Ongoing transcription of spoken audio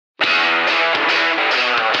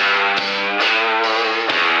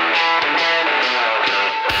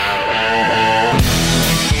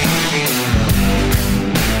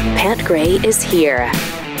Gray is here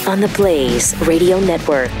on the Blaze Radio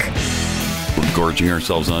Network. We're gorging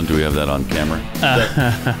ourselves on. Do we have that on camera?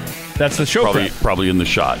 That's the show prep. Probably in the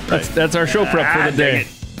shot. Right? That's our show prep for the day.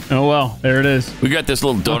 Oh, well, there it is. We got this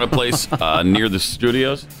little donut place near the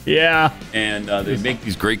studios. Yeah. And they make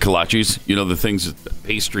these great kolaches. You know, the things, with the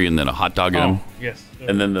pastry and then a hot dog in them. Yes.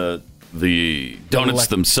 And then the donuts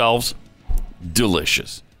themselves,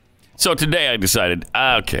 delicious. So today I decided,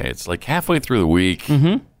 okay, it's like halfway through the week.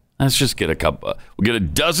 Mm-hmm. Let's just get we'll get a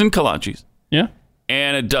dozen kolaches. Yeah.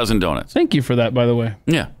 And a dozen donuts. Thank you for that, by the way.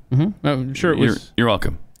 Yeah. Mm-hmm. I'm sure it was. You're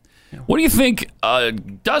welcome. Yeah. What do you think a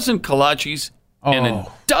dozen kolaches and a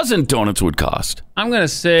dozen donuts would cost? I'm going to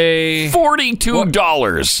say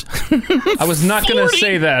 $42. I was not going to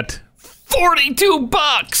say that.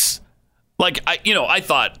 $42. Like, I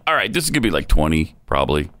thought, all right, this is going to be like 20,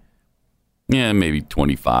 probably. Yeah, maybe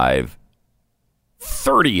 25.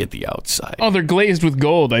 30 at the outside. Oh, they're glazed with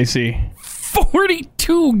gold, I see.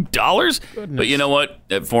 $42? Goodness. But you know what?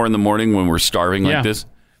 At 4 a.m. when we're starving like this,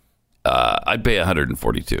 I'd pay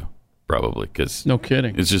 $142, probably, because no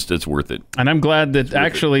kidding. It's worth it. And I'm glad that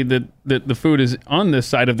actually that the food is on this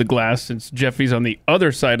side of the glass since Jeffy's on the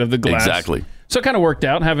other side of the glass. Exactly. So it kind of worked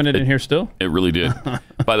out having it in here still. It really did.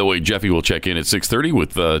 By the way, Jeffy will check in at 6:30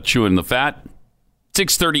 with Chewing the Fat.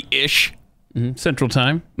 6:30-ish. Mm-hmm. Central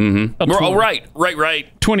Time. Mm-hmm. Oh, right.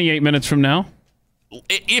 28 minutes from now.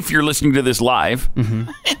 If you're listening to this live,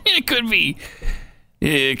 it could be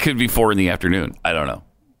 4 in the afternoon. I don't know.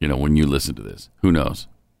 When you listen to this, who knows?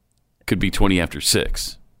 It could be 20 after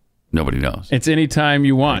 6. Nobody knows. It's any time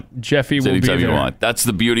you want. Jeffy will be there. Anytime you want. That's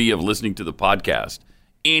the beauty of listening to the podcast.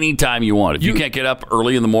 Anytime you want. If you can't get up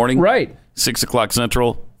early in the morning, right? 6 o'clock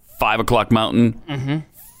Central, 5 o'clock Mountain,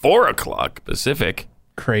 4 o'clock Pacific.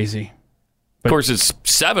 Crazy. Of course, it's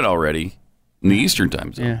 7 already in the Eastern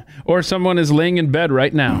time zone. Yeah. Or someone is laying in bed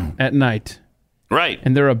right now at night. Right.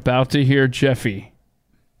 And they're about to hear Jeffy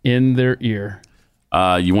in their ear.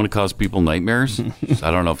 You want to cause people nightmares?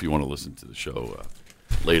 I don't know if you want to listen to the show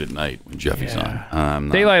late at night when Jeffy's on.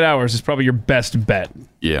 Daylight hours is probably your best bet.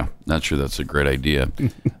 Yeah. Not sure that's a great idea.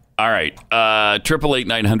 All right.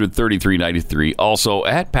 888-900-3393. Also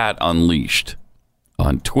at Pat Unleashed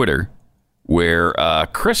on Twitter, where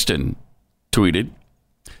Kristen tweeted,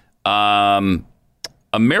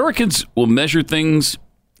 Americans will measure things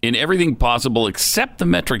in everything possible except the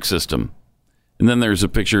metric system. And then there's a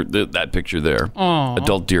picture, that picture there. Aww.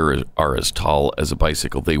 Adult deer are as tall as a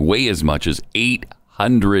bicycle. They weigh as much as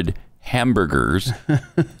 800 hamburgers.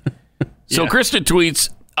 So Kristen tweets,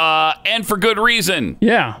 and for good reason.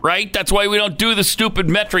 Yeah. Right? That's why we don't do the stupid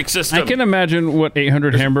metric system. I can imagine what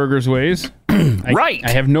 800 hamburgers weighs. Right.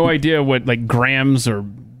 I have no idea what grams or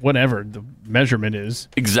whatever the measurement is.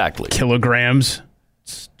 Exactly. Kilograms.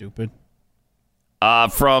 Stupid.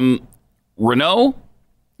 From Renault.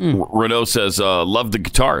 Renault says, love the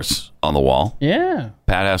guitars on the wall. Yeah.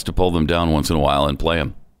 Pat has to pull them down once in a while and play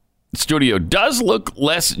them. The studio does look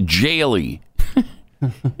less jaily.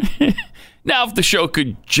 Now, if the show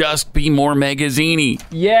could just be more magazine-y.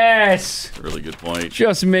 Yes. Really good point.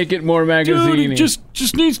 Just make it more magazine-y. Dude, it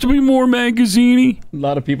just needs to be more magazine-y. A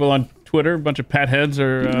lot of people on Twitter, a bunch of Pat heads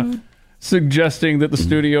are suggesting that the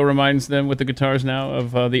studio reminds them with the guitars now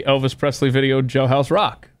of the Elvis Presley video, Jailhouse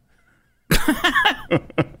Rock.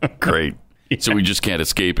 Great. Yeah. So we just can't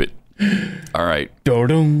escape it. All right.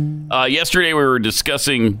 Yesterday we were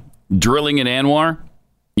discussing drilling in Anwar,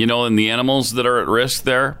 and the animals that are at risk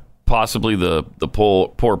there, possibly the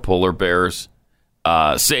poor polar bears.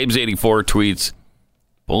 Sabes84 tweets,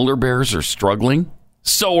 polar bears are struggling.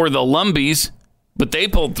 So are the Lumbies, but they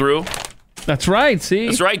pulled through. That's right, see?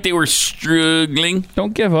 That's right, they were struggling.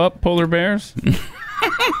 Don't give up, polar bears.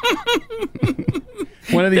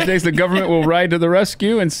 One of these days, the government will ride to the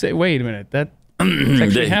rescue and say, wait a minute, that's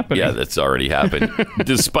actually happening. Yeah, that's already happened,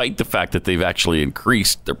 despite the fact that they've actually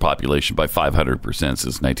increased their population by 500% since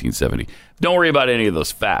 1970. Don't worry about any of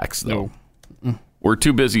those facts, though. No. We're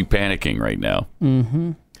too busy panicking right now.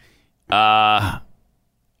 Mm-hmm. All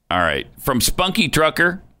right. From Spunky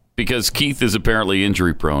Trucker, because Keith is apparently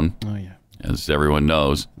injury-prone, as everyone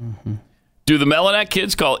knows. Mm-hmm. Do the Melanet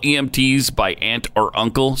kids call EMTs by aunt or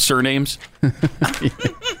uncle surnames?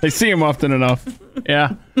 They see him often enough.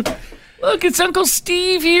 Yeah. Look, it's Uncle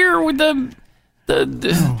Steve here with the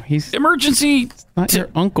he's emergency. Not your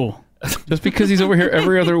uncle. Just because he's over here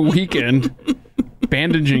every other weekend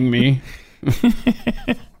bandaging me.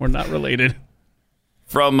 We're not related.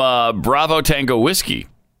 From Bravo Tango Whiskey.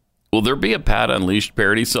 Will there be a Pat Unleashed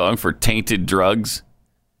parody song for Tainted Drugs?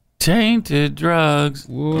 Tainted drugs.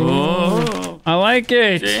 Whoa. I like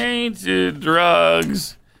it. Tainted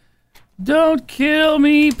drugs. Don't kill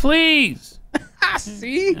me, please.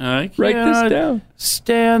 See? I Write this down.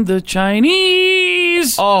 Stand the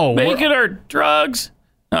Chinese. Making our drugs.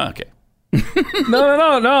 Oh, okay.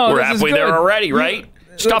 No. We're halfway there already, right?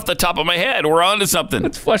 Just off the top of my head, we're on to something.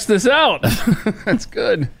 Let's flesh this out. That's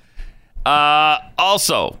good.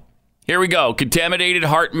 Also, here we go. Contaminated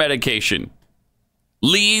heart medication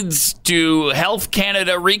leads to Health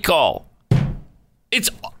Canada recall. It's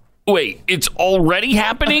already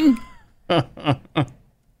happening? This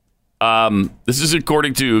is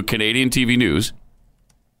according to Canadian TV News.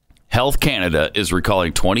 Health Canada is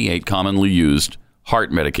recalling 28 commonly used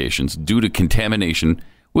heart medications due to contamination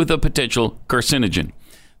with a potential carcinogen.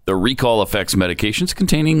 The recall affects medications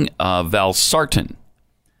containing valsartan.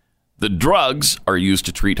 The drugs are used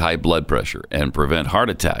to treat high blood pressure and prevent heart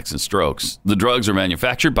attacks and strokes. The drugs are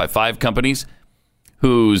manufactured by 5 companies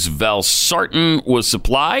whose valsartan was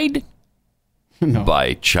supplied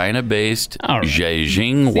by China-based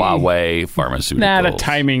Zhejiang Huawei Pharmaceuticals. The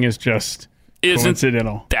timing is just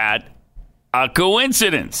coincidental. Isn't that a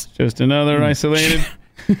coincidence? Just another isolated...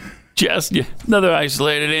 Just another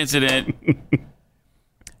isolated incident.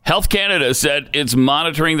 Health Canada said it's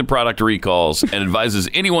monitoring the product recalls and advises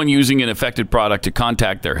anyone using an affected product to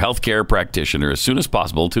contact their healthcare practitioner as soon as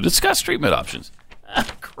possible to discuss treatment options.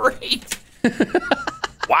 Great.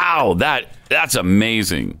 Wow, that's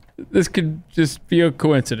amazing. This could just be a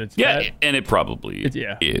coincidence. Yeah, and it probably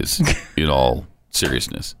is, in all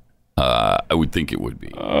seriousness. I would think it would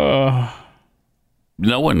be.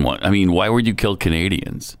 No one wants... I mean, why would you kill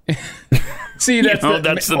Canadians? See, that's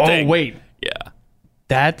the thing. Oh, wait. Yeah.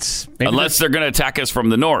 Unless they're going to attack us from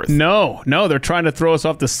the north. No, they're trying to throw us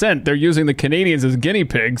off the scent. They're using the Canadians as guinea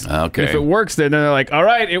pigs. Okay. If it works, then they're like, all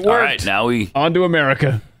right, it worked. All right, now on to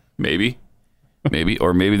America. Maybe.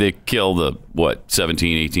 Or maybe they kill the,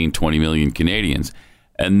 17, 18, 20 million Canadians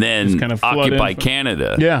and then kind of occupy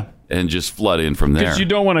Canada. Yeah. And just flood in from there. Because you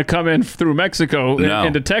don't want to come in through Mexico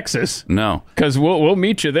into Texas. No. Because we'll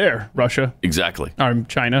meet you there, Russia. Exactly. Or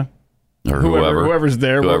China. Or whoever's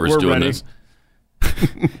there. Whoever's we're doing ready. This.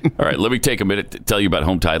 All right, let me take a minute to tell you about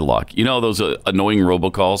Home Title Lock. You know those annoying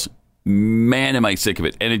robocalls? Man, am I sick of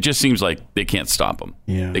it. And it just seems like they can't stop them.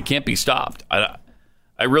 Yeah. They can't be stopped. I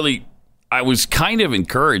was kind of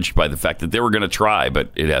encouraged by the fact that they were going to try,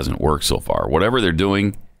 but it hasn't worked so far. Whatever they're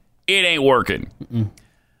doing, it ain't working.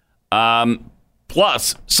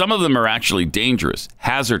 Plus, some of them are actually dangerous,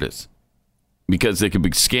 hazardous, because they could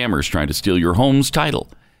be scammers trying to steal your home's title.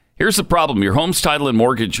 Here's the problem. Your home's title and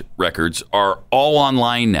mortgage records are all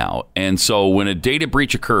online now. And so when a data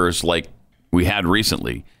breach occurs, like we had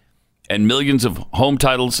recently, and millions of home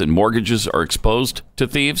titles and mortgages are exposed to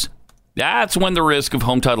thieves, that's when the risk of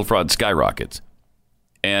home title fraud skyrockets.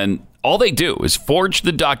 And all they do is forge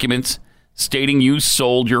the documents stating you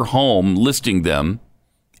sold your home, listing them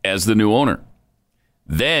as the new owner.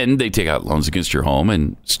 Then they take out loans against your home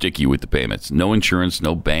and stick you with the payments. No insurance,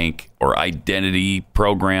 no bank or identity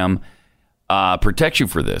program protects you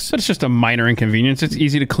for this. But it's just a minor inconvenience. It's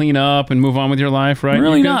easy to clean up and move on with your life, right?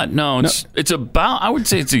 Really not. No, it's about, I would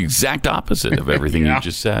say it's the exact opposite of everything you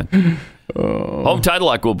just said. Home Title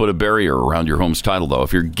Lock will put a barrier around your home's title, though.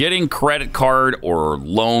 If you're getting credit card or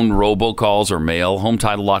loan robocalls or mail, Home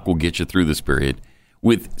Title Lock will get you through this period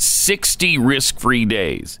with 60 risk-free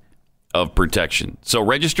days of protection. So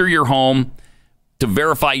register your home to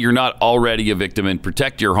verify you're not already a victim and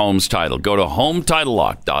protect your home's title. Go to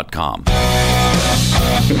HometitleLock.com.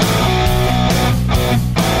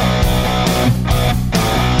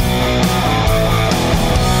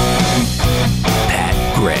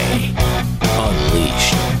 Pat Gray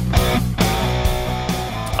Unleashed.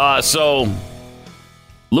 So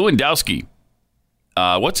Lewandowski,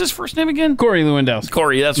 what's his first name again? Corey Lewandowski.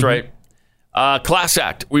 Corey, that's right. Class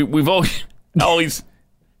act. We've always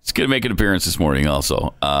it's going to make an appearance this morning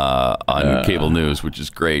also on cable news, which is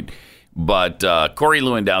great. But Corey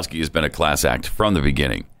Lewandowski has been a class act from the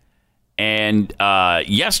beginning. And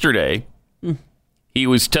yesterday, he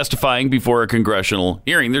was testifying before a congressional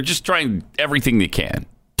hearing. They're just trying everything they can,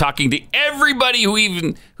 talking to everybody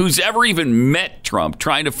who's ever even met Trump,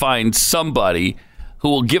 trying to find somebody who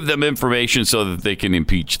will give them information so that they can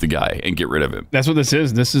impeach the guy and get rid of him. That's what this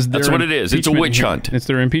is. That's what it is. It's a witch hunt. It's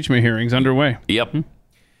their impeachment hearings underway. Yep.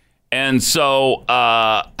 And so,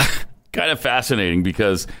 kind of fascinating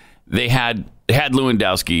because they had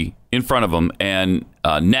Lewandowski in front of them, and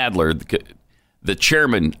Nadler, the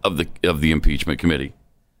chairman of the impeachment committee,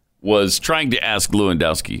 was trying to ask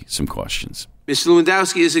Lewandowski some questions. Mr.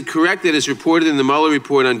 Lewandowski, is it correct that as reported in the Mueller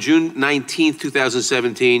report on June 19th,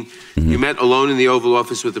 2017, you met alone in the Oval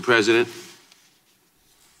Office with the president?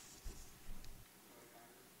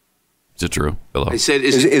 Is it true? Hello? I said,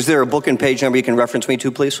 Is there a book and page number you can reference me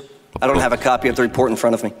to, please? I don't have a copy of the report in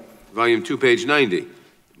front of me. volume 2, page 90.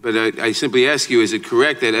 But I simply ask you, is it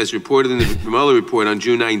correct that as reported in the Mueller report on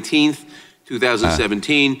June 19th,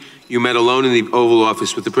 2017, you met alone in the Oval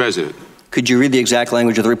Office with the president? Could you read the exact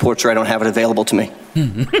language of the report, sir? I don't have it available to me.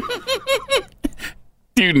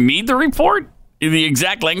 Do you need the report? The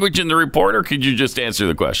exact language in the report, or could you just answer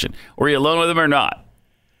the question? Were you alone with him or not?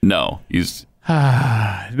 No. He's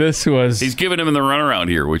giving him the runaround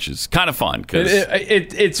here, which is kind of fun.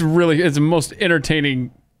 It's the most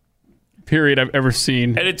entertaining period I've ever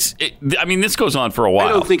seen. And this goes on for a while.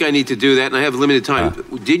 I don't think I need to do that, and I have limited time.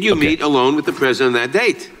 Did you meet alone with the president on that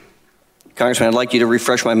date? Congressman, I'd like you to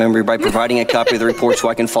refresh my memory by providing a copy of the report so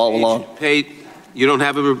I can follow along. Hey, you don't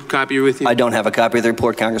have a copy with you? I don't have a copy of the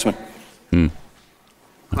report, Congressman.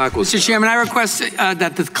 Mr. Chairman, I request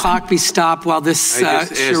that the clock be stopped while this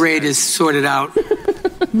charade is sorted out.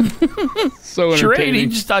 So charade? He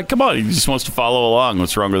just come on. He just wants to follow along.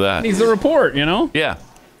 What's wrong with that? He's the report, Yeah.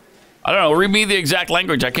 I don't know. Read me the exact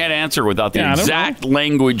language. I can't answer without the exact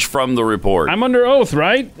language from the report. I'm under oath,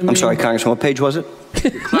 right? I'm sorry, Congressman. What page was it?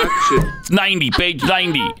 It's 90, page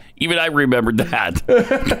 90. Even I remembered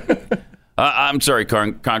that. I'm sorry,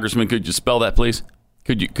 Congressman. Could you spell that, please?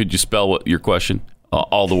 Could you spell your question?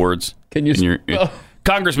 All the words. Can you?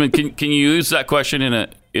 Congressman, can you use that question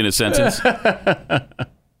in a sentence?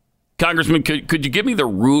 Congressman, could you give me the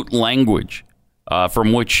root language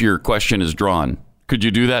from which your question is drawn? Could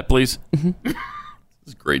you do that, please? This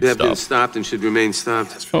is great stuff. Have been stopped and should remain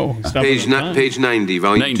stopped. Oh, page 90,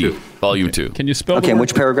 volume 2. Volume 2. Can you spell? Okay,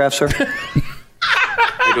 which paragraph, sir?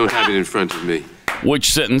 I don't have it in front of me.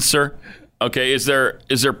 Which sentence, sir? Okay, is there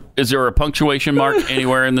a punctuation mark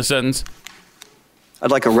anywhere in the sentence? I'd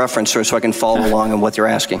like a reference, sir, so I can follow along on what you're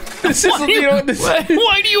asking. Why do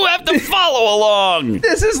you have to follow along?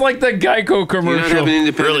 This is like the Geico commercial. You don't have an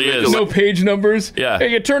independent really is. No page numbers. Yeah. Hey,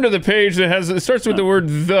 you turn to the page that it starts with the word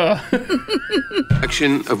 "the."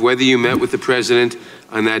 Action of whether you met with the president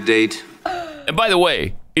on that date. And by the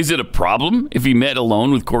way, is it a problem if he met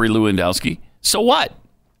alone with Corey Lewandowski? So what?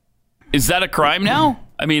 Is that a crime now?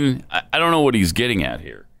 I mean, I don't know what he's getting at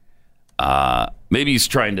here. Maybe he's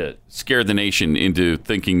trying to scare the nation into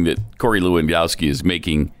thinking that Corey Lewandowski is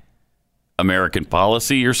making American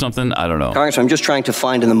policy or something. I don't know. Congressman, I'm just trying to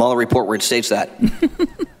find in the Mueller report where it states that.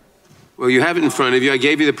 Well, you have it in front of you. I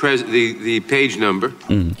gave you the page number.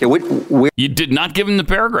 Okay, where You did not give him the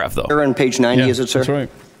paragraph, though. on page 90 is it, sir? That's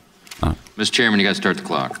right. Mr. Chairman, you got to start the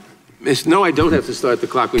clock. No, I don't have to start the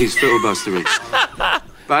clock when he's filibustering.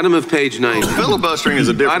 Bottom of page 90. Filibustering is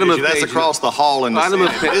a different issue. That's across the hall in the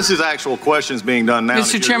Senate. This is actual questions being done now.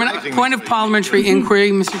 Mr. Chairman, point of parliamentary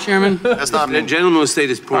inquiry, Mr. Chairman. That's not The gentleman will state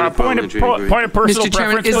his point of parliamentary inquiry. Point of personal Mr.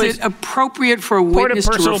 Chairman, preference, is it appropriate for a witness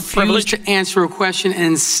to personal refuse privilege? to answer a question and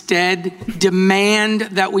instead demand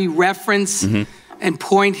that we reference and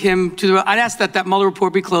point him to the... I'd ask that Mueller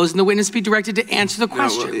report be closed and the witness be directed to answer the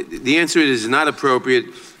question. No, the answer is not appropriate,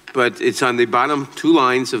 but it's on the bottom 2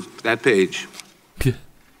 lines of that page.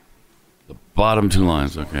 Bottom 2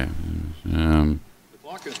 lines, okay. The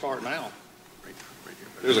clock can start now.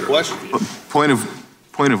 There's a question. Point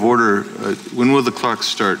of order. When will the clock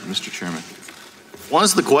start, Mr. Chairman?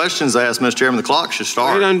 Once the question's asked, Mr. Chairman, the clock should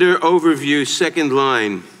start. Right under overview, second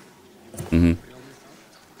line.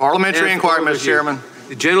 Parliamentary inquiry, Mr. Chairman.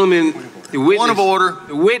 The gentleman, the witness. Point of order.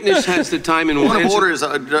 The witness has the time and Point of order is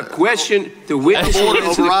question. The witness Point of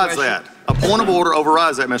order overrides that. A point of order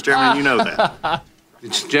overrides that, Mr. Chairman. You know that. The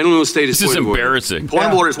gentleman will state his This is point of order. embarrassing. Point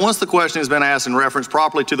of order is once the question has been asked in reference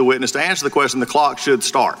properly to the witness to answer the question, the clock should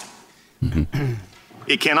start.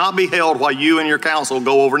 It cannot be held while you and your counsel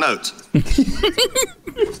go over notes.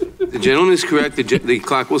 The gentleman is correct. The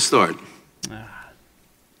clock will start.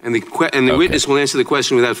 And the witness will answer the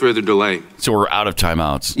question without further delay. So we're out of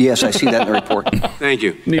timeouts. Yes, I see that in the report. Thank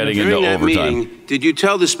you. Heading into During that overtime. meeting, did you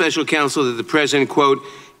tell the special counsel that the president, quote,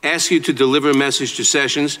 asked you to deliver a message to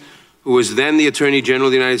Sessions, who was then the Attorney General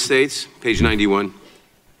of the United States? Page 91.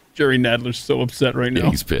 Jerry Nadler's so upset right now. Yeah,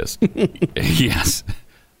 he's pissed. Yes.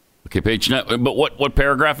 Okay, page 9. But what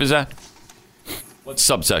paragraph is that? What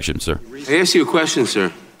subsection, sir? I asked you a question,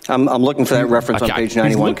 sir. I'm looking for that reference on Okay. page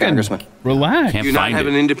 91, Congressman. Relax. Can't Do you not find have it.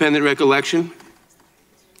 an independent recollection?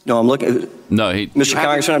 No, I'm looking. No, Mr.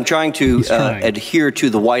 Congressman, I'm trying to trying. adhere to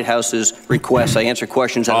the White House's request. I answer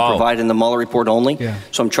questions that are provided in the Mueller report only. Yeah.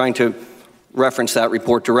 So I'm trying to reference that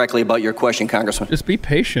report directly about your question, Congressman. Just be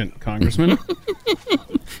patient, Congressman.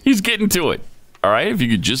 he's getting to it. All right, if you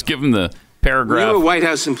could just give him the Were paragraph, you a White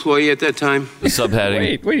House employee at that time? the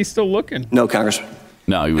subheading. wait, he's still looking. No, Congressman.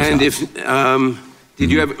 No, he was And not. if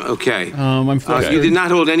Did you have, okay. I'm flustered. You did not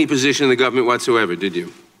hold any position in the government whatsoever, did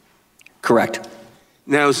you? Correct.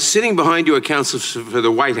 Now, sitting behind you are counsel for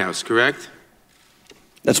the White House, correct?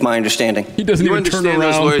 That's my understanding. He doesn't You even turn understand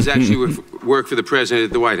around. those lawyers actually work for the president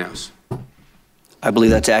at the White House? I believe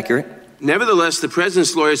that's accurate. Nevertheless, the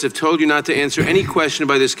president's lawyers have told you not to answer any question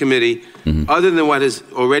by this committee other than what has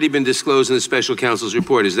already been disclosed in the special counsel's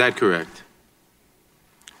report. Is that correct?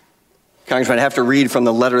 Congressman, I have to read from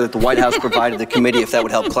the letter that the White House provided the committee if that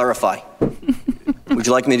would help clarify. Would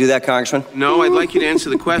you like me to do that, Congressman? No, I'd like you to answer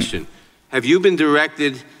the question. Have you been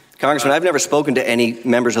directed... Congressman, I've never spoken to any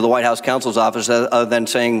members of the White House counsel's office other than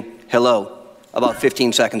saying hello about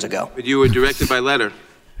 15 seconds ago. But you were directed by letter.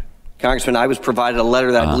 Congressman, I was provided a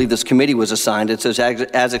letter that I believe this committee was assigned. It says,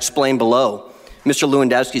 as explained below, Mr.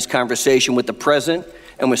 Lewandowski's conversation with the president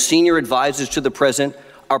and with senior advisors to the president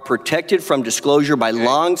are protected from disclosure by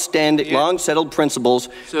long-settled principles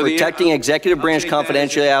protecting executive branch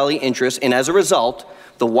confidentiality interests, and as a result,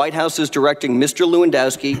 the White House is directing Mr.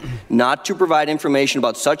 Lewandowski not to provide information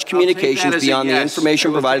about such communications beyond the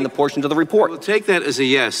information provided in the portions of the report. We'll take that as a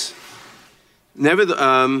yes.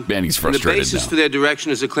 Man, he's frustrated the basis now. for their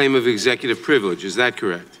direction is a claim of executive privilege. Is that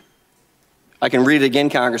correct? I can read it again,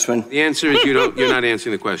 Congressman. The answer is you're not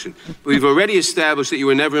answering the question. We've already established that you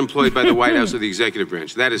were never employed by the White House or the executive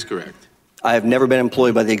branch. That is correct. I have never been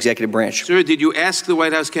employed by the executive branch. Sir, did you ask the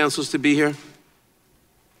White House counsels to be here?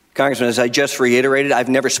 Congressman, as I just reiterated, I've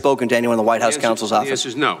never spoken to anyone in the White House counsel's office. The answer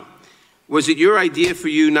is no. Was it your idea for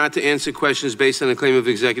you not to answer questions based on a claim of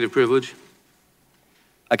executive privilege?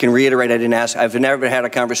 I can reiterate, I didn't ask. I've never had a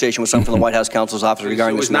conversation with someone from the White House counsel's office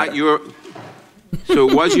regarding this matter. So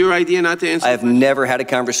it was your idea not to answer? I have never had a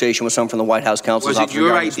conversation with someone from the White House counsel's office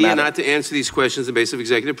regarding this matter. Was it your idea not to answer these questions on the basis of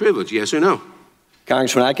executive privilege? Yes or no?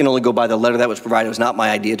 Congressman, I can only go by the letter that was provided. It was not my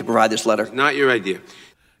idea to provide this letter. Not your idea.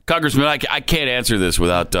 Congressman, I can't answer this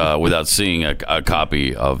without seeing a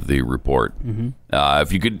copy of the report.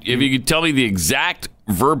 If you could tell me the exact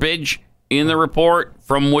verbiage in the report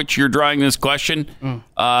from which you're drawing this question,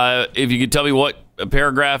 if you could tell me what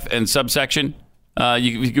paragraph and subsection,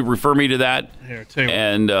 you could refer me to that. Here, tell you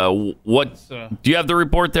and what do you have the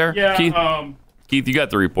report there? Yeah, Keith. Keith, you got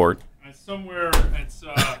the report. Somewhere it's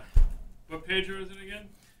what page is it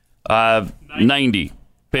again? 90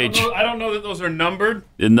 page. I don't know that those are numbered.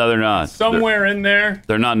 No, they're not. Somewhere in there.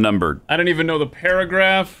 They're not numbered. I don't even know the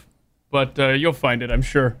paragraph, but you'll find it, I'm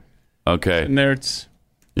sure. Okay. And there it's.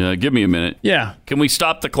 Yeah, give me a minute. Yeah. Can we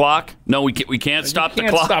stop the clock? No, we can't stop the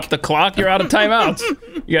clock. Stop the clock. You're out of timeouts.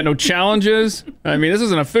 You got no challenges. I mean, this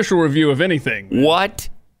is an official review of anything. What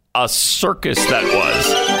a circus that was.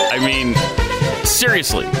 I mean,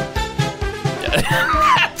 seriously.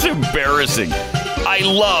 That's embarrassing. I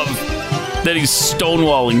love that he's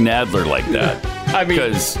stonewalling Nadler like that. I mean,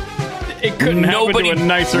 because it couldn't happen to a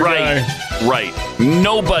nicer guy. Right.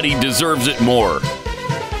 Nobody deserves it more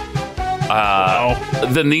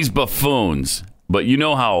than these buffoons. But you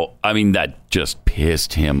know how, I mean, that just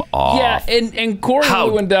pissed him off. Yeah, and Corey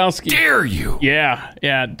Lewandowski. How dare you?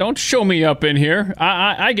 Yeah. Don't show me up in here.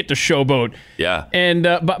 I get to showboat. Yeah. And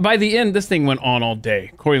by the end, this thing went on all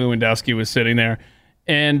day. Corey Lewandowski was sitting there.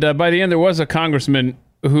 And by the end, there was a congressman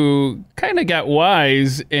who kind of got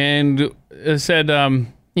wise and said,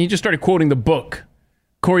 he just started quoting the book,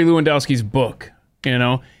 Corey Lewandowski's book,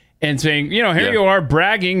 and saying, here you are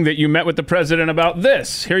bragging that you met with the president about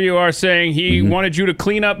this. Here you are saying he wanted you to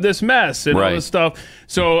clean up this mess and all this stuff.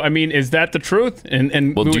 So, I mean, is that the truth?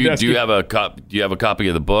 And well, do you have a copy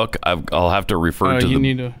of the book? I'll have to refer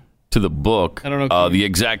to the book. I don't know. The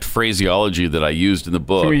exact phraseology that I used in the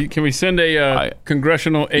book. Can we send a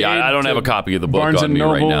congressional aide? Yeah, I don't have a copy of the book Barnes on me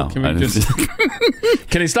Noble? right now.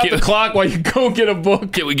 Can he stop the clock while you go get a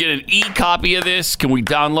book? Can we get an e-copy of this? Can we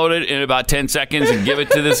download it in about 10 seconds and give it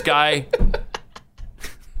to this guy?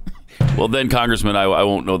 Well, then, Congressman, I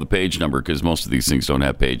won't know the page number because most of these things don't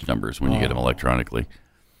have page numbers when you get them electronically.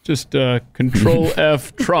 Just Control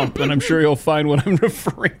F Trump, and I'm sure you'll find what I'm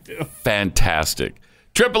referring to. Fantastic.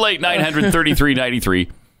 888-900-3393.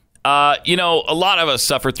 A lot of us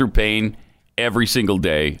suffer through pain every single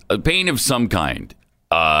day, a pain of some kind.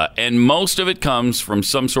 And most of it comes from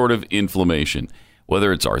some sort of inflammation,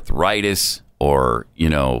 whether it's arthritis or,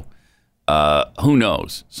 who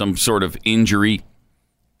knows, some sort of injury.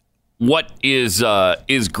 What is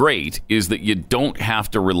great is that you don't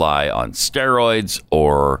have to rely on steroids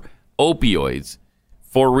or opioids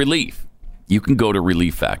for relief. You can go to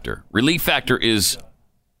Relief Factor. Relief Factor is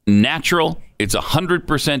natural. It's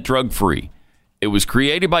 100% drug-free. It was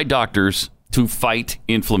created by doctors to fight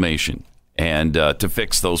inflammation and to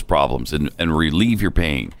fix those problems and relieve your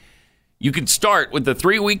pain. You can start with the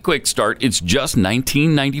 3-week quick start. It's just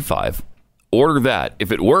 $19.95. Order that.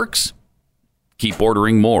 If it works, keep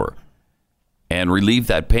ordering more and relieve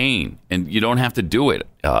that pain. And you don't have to do it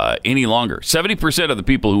any longer. 70% of the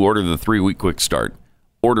people who order the 3-week quick start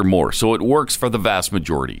order more. So it works for the vast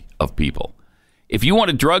majority of people. If you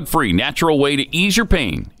want a drug-free, natural way to ease your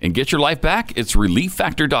pain and get your life back, it's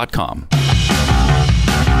ReliefFactor.com.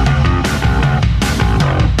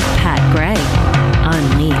 Pat Gray,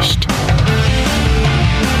 Unleashed.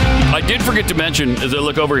 I did forget to mention, as I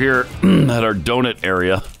look over here at our donut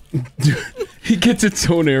area. He gets its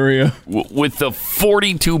own area. With the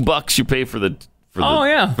 $42 you pay for the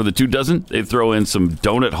 2 dozen, they throw in some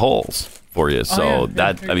donut holes for you. So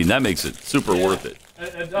that makes it super worth it.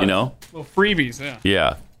 You know? Little freebies, yeah.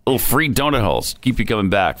 Yeah. Little free donut holes. Keep you coming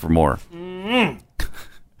back for more.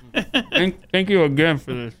 Thank you again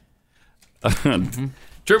for this.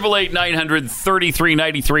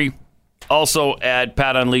 888-900-3393. Also at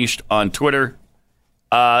Pat Unleashed on Twitter.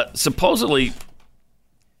 Supposedly,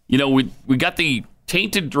 we got the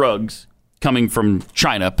tainted drugs coming from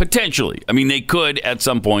China, potentially. I mean, they could at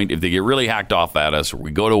some point, if they get really hacked off at us, or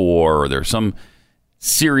we go to war, or there's some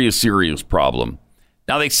serious problem.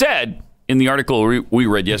 Now, they said in the article we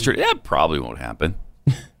read yesterday, that probably won't happen.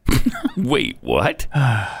 Wait, what?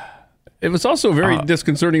 It was also very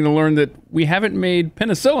disconcerting to learn that we haven't made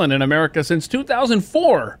penicillin in America since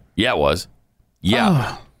 2004. Yeah, it was.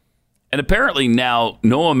 Yeah. And apparently now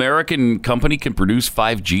no American company can produce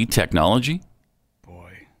 5G technology.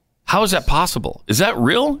 Boy. How is that possible? Is that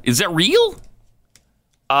real?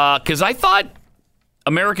 Because I thought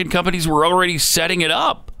American companies were already setting it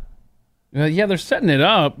up. Yeah, they're setting it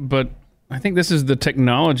up, but I think this is the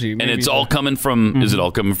technology. And it's all coming from, is it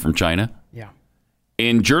all coming from China? Yeah.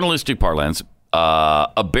 In journalistic parlance,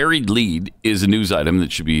 a buried lead is a news item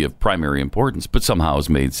that should be of primary importance, but somehow is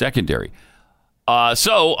made secondary.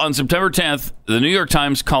 So on September 10th, the New York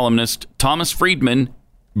Times columnist Thomas Friedman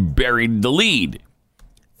buried the lead.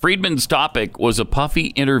 Friedman's topic was a puffy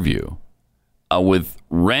interview with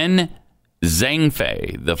Ren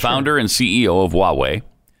Zhengfei, the founder and CEO of Huawei,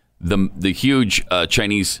 the huge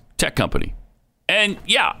Chinese tech company. And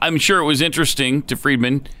yeah, I'm sure it was interesting to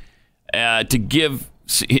Friedman to give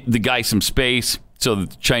the guy some space so that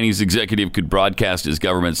the Chinese executive could broadcast his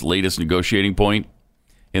government's latest negotiating point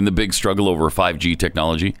in the big struggle over 5G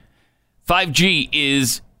technology. 5G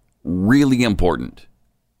is really important.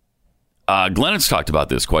 Glenn has talked about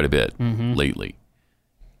this quite a bit lately.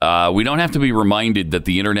 We don't have to be reminded that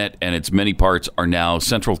the internet and its many parts are now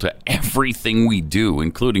central to everything we do,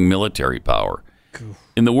 including military power.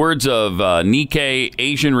 In the words of Nikkei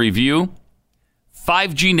Asian Review,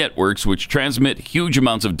 5G networks, which transmit huge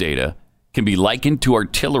amounts of data, can be likened to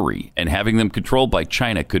artillery, and having them controlled by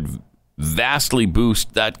China could vastly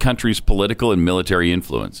boost that country's political and military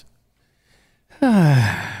influence.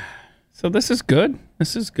 So this is good.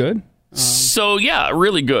 So, yeah,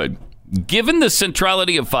 really good. Given the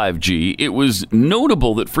centrality of 5G, it was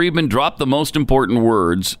notable that Friedman dropped the most important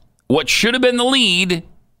words, what should have been the lead,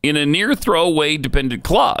 in a near throwaway dependent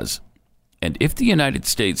clause. And if the United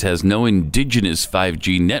States has no indigenous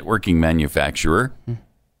 5G networking manufacturer,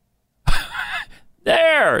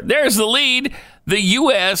 there's the lead. The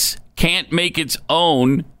U.S. can't make its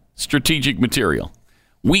own strategic material.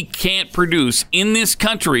 We can't produce in this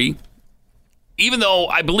country, even though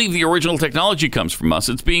I believe the original technology comes from us.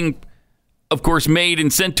 It's being, of course, made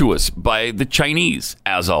and sent to us by the Chinese,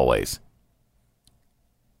 as always.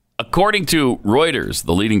 According to Reuters,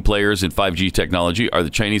 the leading players in 5G technology are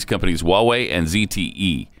the Chinese companies Huawei and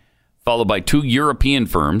ZTE, followed by two European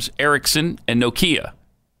firms, Ericsson and Nokia.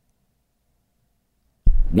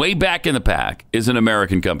 Way back in the pack is an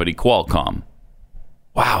American company, Qualcomm.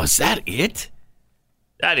 Wow, is that it?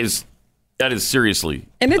 That is seriously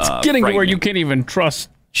and it's getting to where you can't even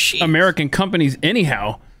trust American companies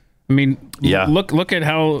anyhow. I mean, look at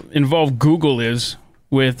how involved Google is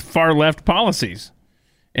with far left policies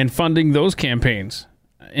and funding those campaigns.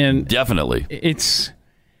 And definitely, it's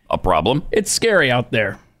a problem. It's scary out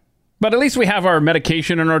there. But at least we have our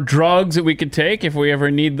medication and our drugs that we could take if we ever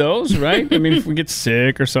need those, right? I mean, if we get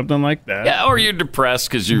sick or something like that. Yeah, or you're depressed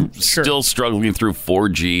because you're still struggling through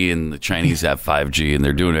 4G and the Chinese have 5G and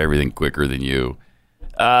they're doing everything quicker than you.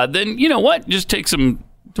 Then, you know what? Just take some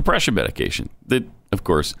depression medication that, of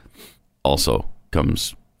course, also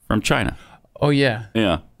comes from China. Oh, yeah.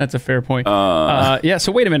 Yeah. That's a fair point.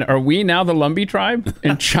 So wait a minute. Are we now the Lumbee tribe?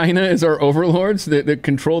 And China is our overlords that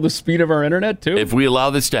control the speed of our internet, too? If we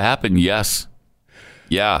allow this to happen, yes.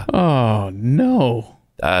 Yeah. Oh, no.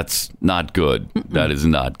 That's not good. That is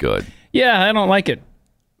not good. Yeah, I don't like it.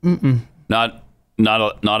 Not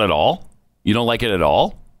at all? You don't like it at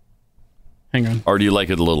all? Hang on. Or do you like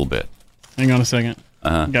it a little bit? Hang on a second.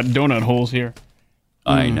 Got donut holes here.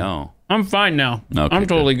 I know. I'm fine now. Okay, I'm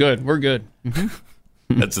totally good. We're good.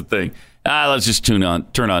 That's the thing. Let's just turn on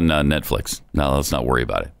Netflix. No, let's not worry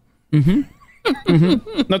about it.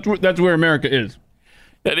 That's where America is.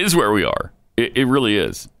 That is where we are. It really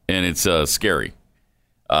is. And it's scary.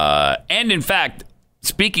 And in fact,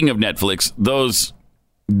 speaking of Netflix, those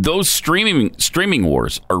streaming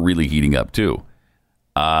wars are really heating up too.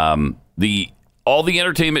 All the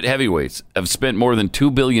entertainment heavyweights have spent more than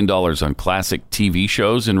 $2 billion on classic TV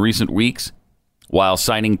shows in recent weeks while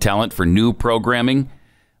signing talent for new programming.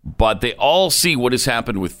 But they all see what has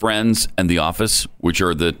happened with Friends and The Office, which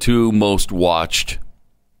are the two most watched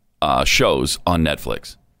shows on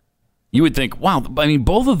Netflix. You would think, wow, I mean,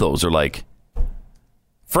 both of those are like...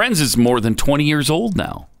 Friends is more than 20 years old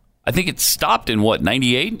now. I think it stopped in,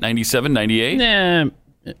 98, 97, 98? Nah,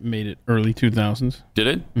 it made it early 2000s. Did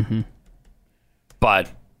it? Mm-hmm.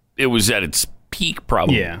 But it was at its peak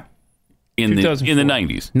probably. Yeah. In the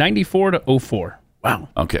 90s. 94 to 04. Wow.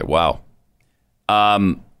 Okay, wow.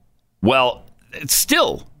 Well, it's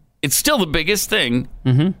still the biggest thing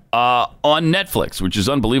on Netflix, which is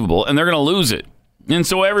unbelievable, and they're going to lose it. And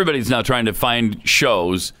so everybody's now trying to find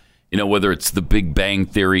shows, whether it's The Big Bang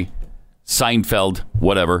Theory, Seinfeld,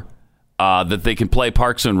 whatever, that they can play.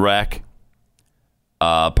 Parks and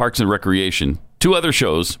Recreation. Two other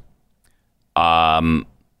shows are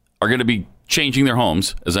going to be changing their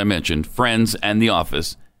homes, as I mentioned, Friends and The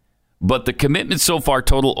Office. But the commitments so far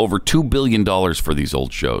total over $2 billion for these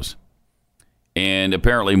old shows. And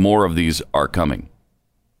apparently more of these are coming.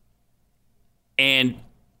 And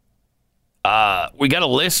we got a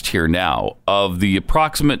list here now of the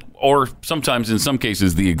approximate, or sometimes in some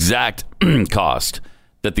cases, the exact cost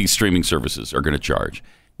that these streaming services are going to charge.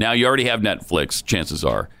 Now, you already have Netflix, chances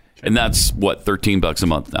are. And that's, $13 a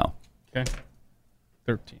month now. Okay.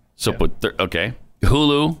 13. So okay.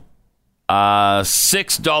 Hulu,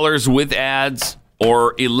 $6 with ads,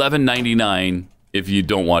 or $11.99 if you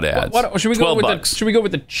don't want ads. Should we go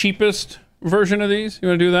with the cheapest version of these? You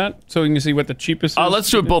want to do that so we can see what the cheapest is? Let's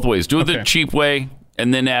do it both ways. Do it the cheap way,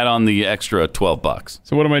 and then add on the extra $12.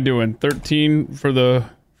 So what am I doing? 13 for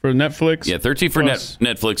Netflix? Yeah, 13 for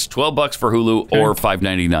Netflix, $12 for Hulu, or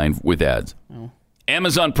 $5.99 with ads. Oh.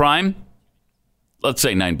 Amazon Prime, let's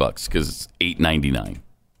say $9 because it's $8.99.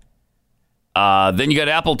 Then you got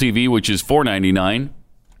Apple TV, which is $4.99.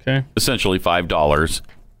 Okay. Essentially $5.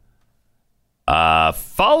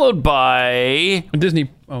 Followed by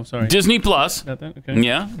Disney. Oh, sorry. Disney Plus. Got that? Okay.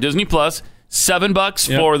 Yeah, Disney Plus.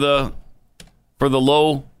 $7 for the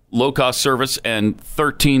low cost service, and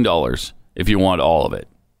 $13 if you want all of it.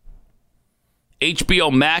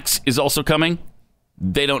 HBO Max is also coming.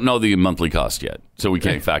 They don't know the monthly cost yet, so we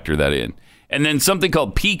can't factor that in. And then something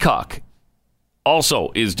called Peacock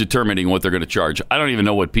also is determining what they're going to charge. I don't even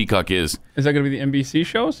know what Peacock is. Is that going to be the NBC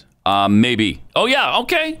shows? Maybe. Oh, yeah.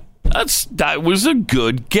 Okay. That was a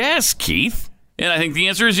good guess, Keith. And I think the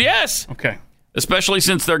answer is yes. Okay. Especially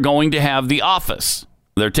since they're going to have The Office.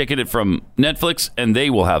 They're taking it from Netflix, and they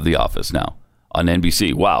will have The Office now on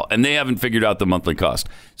NBC. Wow. And they haven't figured out the monthly cost.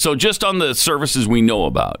 So just on the services we know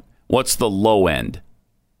about, what's the low end?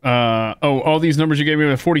 All these numbers you gave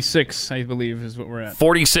me, 46, I believe, is what we're at.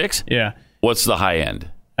 46? Yeah. What's the high end?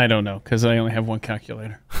 I don't know, because I only have one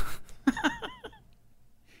calculator.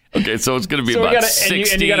 Okay, so it's going to be about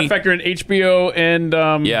 60. And you got to factor in HBO and...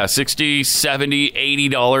 $60, $70,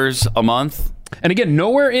 $80 a month. And again,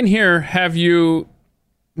 nowhere in here have you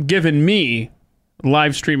given me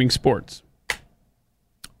live streaming sports.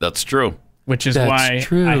 That's true. Which is why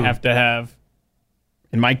I have to have,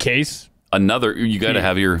 in my case... you got to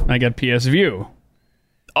have your... I got PS View.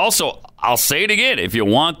 Also, I'll say it again. If you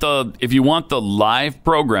want the live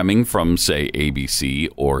programming from, say, ABC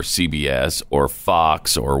or CBS or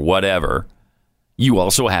Fox or whatever, you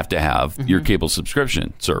also have to have your cable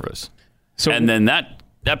subscription service. And then that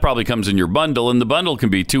probably comes in your bundle, and the bundle can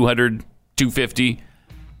be $200, $250.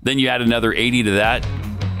 Then you add another $80 to that.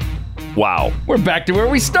 Wow. We're back to where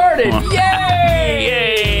we started. Yay!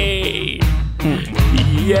 Yay!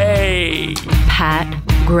 Yay! Pat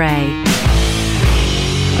Gray.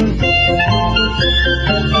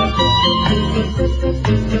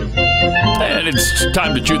 And it's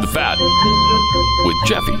time to chew the fat with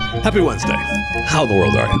Jeffy. Happy Wednesday. How in the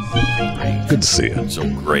world are you? Great. Good to see you. So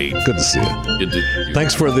great. Good to see you. Good to,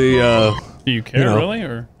 Thanks for the... Do you care, really?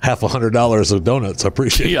 Or $100 of donuts. I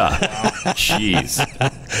appreciate it. Yeah. Jeez.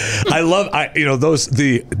 I love,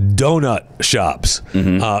 the donut shops.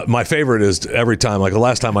 My favorite is every time, like the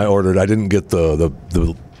last time I ordered, I didn't get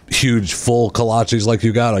the huge full kolaches like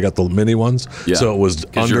you got. I got the mini ones, so it was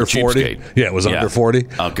under 40. Yeah, it was under 40.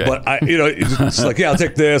 Okay, but it's like, I'll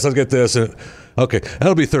take this. I'll get this. Okay,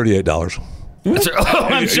 that'll be $38.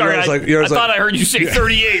 I'm sorry. I thought I heard you say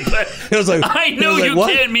 38, but it was like, I know you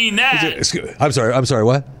can't mean that. I'm sorry.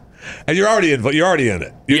 What? And you're already in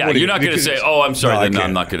it. You're not going to say, "Oh, I'm sorry." No,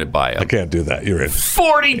 I'm not going to buy it. I can't do that. You're in.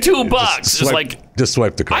 $42. Just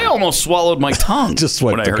swipe the card. I almost swallowed my tongue. Just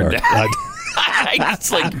swipe when the I heard card. that.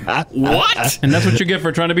 It's like, what? And that's what you get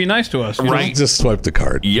for trying to be nice to us, right? Just swipe the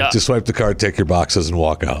card. Yeah. Just swipe the card. Take your boxes and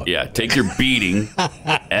walk out. Yeah. Take your beating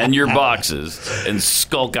and your boxes and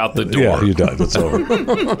skulk out the door. Yeah, you're done. It's over.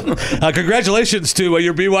 Congratulations to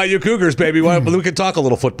your BYU Cougars, baby. We can talk a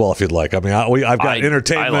little football if you'd like. I mean, I've got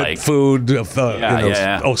entertainment, food,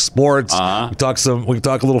 sports. We can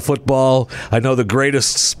talk a little football. I know the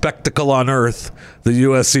greatest spectacle on earth, the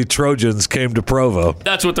USC Trojans, came to Provo.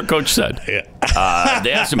 That's what the coach said. Yeah.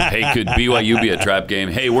 They asked him, "Hey, could BYU be a trap game?"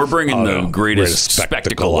 "Hey, we're bringing the greatest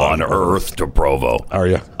spectacle on earth to Provo." Are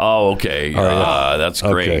you? Oh, okay. That's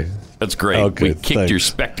great. Okay. That's great. Okay, we kicked your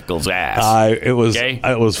spectacles ass. It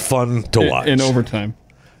was fun to watch. In overtime.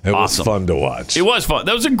 It was fun to watch. It was fun.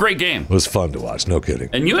 That was a great game. It was fun to watch. No kidding.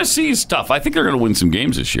 And USC is tough. I think they're going to win some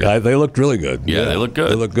games this year. They looked really good. Yeah, they look good.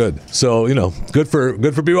 They look good. So, good for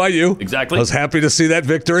BYU. Exactly. I was happy to see that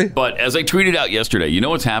victory. But as I tweeted out yesterday, you know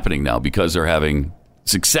what's happening now because they're having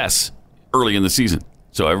success early in the season.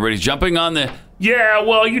 So everybody's jumping on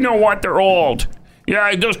well, you know what? They're old.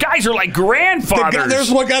 Yeah, those guys are like grandfathers.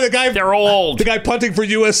 There's one guy, they're old. The guy punting for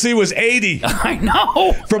USC was 80. I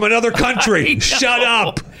know. From another country. Shut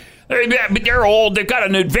up. But they're old. They've got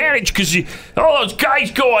an advantage because all those guys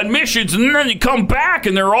go on missions and then they come back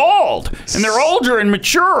and they're old. And they're older and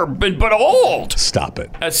mature, but old. Stop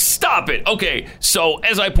it. Stop it. Okay, so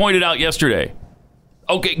as I pointed out yesterday,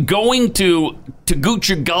 going to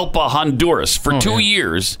Tegucigalpa, Honduras for 2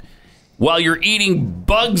 years while you're eating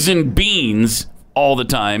bugs and beans all the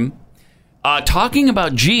time, talking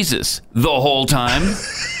about Jesus the whole time.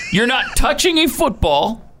 You're not touching a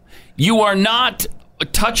football. You are not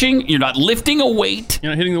you're not lifting a weight.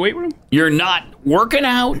 You're not hitting the weight room? You're not working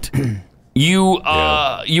out. You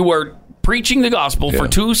are preaching the gospel for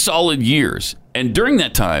 2 solid years. And during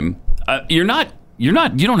that time, you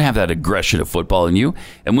don't have that aggression of football in you.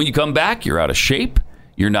 And when you come back, you're out of shape.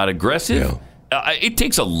 You're not aggressive. It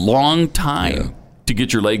takes a long time to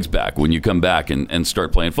get your legs back when you come back and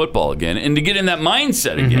start playing football again. And to get in that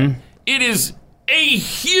mindset again, it is a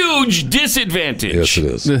huge disadvantage. Yes, it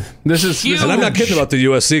is. This is huge. And I'm not kidding about the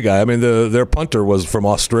USC guy. I mean, their punter was from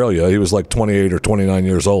Australia. He was like 28 or 29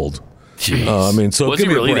 years old. So was he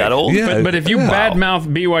really that old? Yeah, but if you badmouth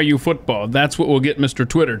BYU football, that's what will get Mr.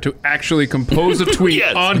 Twitter to actually compose a tweet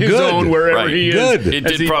on his own wherever he is. It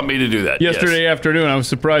did prompt me to do that. Yesterday afternoon, I was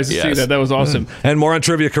surprised to see that. That was awesome. And more on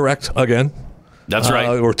trivia, correct, again. That's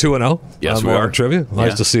right. We're 2-0. Yes, we are. Trivia.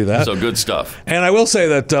 Nice to see that. So good stuff. And I will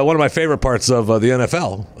say that one of my favorite parts of the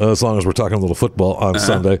NFL, as long as we're talking a little football on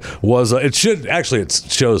Sunday, was it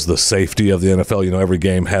shows the safety of the NFL. Every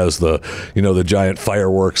game has the giant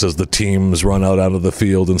fireworks as the teams run out onto the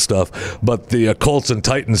field and stuff. But the Colts and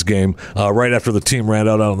Titans game, right after the team ran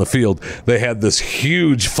out on the field, they had this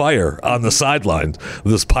huge fire on the sidelines.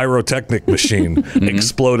 This pyrotechnic machine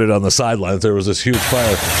exploded on the sidelines. There was this huge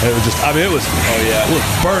fire. And it was it was. It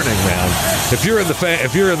was burning, man. If you're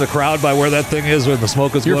in the crowd by where that thing is when the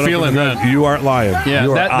smoke is you're going feeling up, that. You aren't lying. Yeah,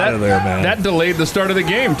 you are out of there, man. That delayed the start of the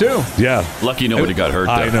game too. Yeah, lucky nobody got hurt.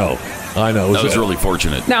 I know. That was really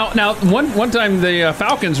fortunate. Now, one time the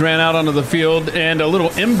Falcons ran out onto the field, and a little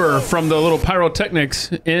ember from the little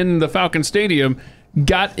pyrotechnics in the Falcon Stadium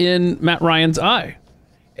got in Matt Ryan's eye,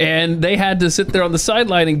 and they had to sit there on the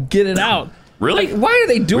sideline and get it out. Really? Why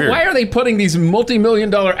are they putting these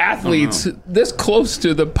multi-million-dollar athletes this close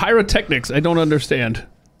to the pyrotechnics? I don't understand.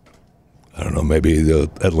 I don't know. Maybe the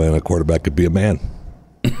Atlanta quarterback could be a man.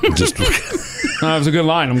 Just that was a good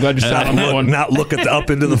line. I'm glad you sat on that one. Not look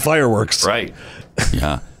up into the fireworks. Right.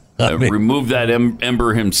 Yeah. Remove that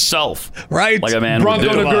ember himself. Right. Like a man Bronco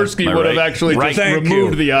would do. Nagurski would have actually just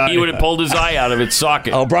removed the eye. He would have pulled his eye out of its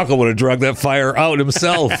socket. Oh, Bronco would have dragged that fire out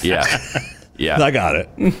himself. Yeah. I got it.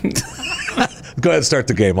 Go ahead and start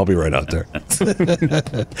the game. I'll be right out there.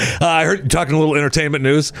 I heard you talking a little entertainment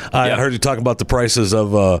news. I heard you talking about the prices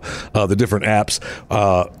of the different apps.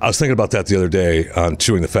 I was thinking about that the other day on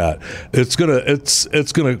Chewing the Fat. It's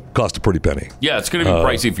gonna cost a pretty penny. Yeah, it's gonna be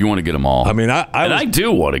pricey if you want to get them all. I mean, I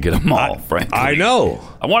do want to get them all. Frankly, I know.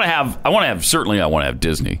 I want to have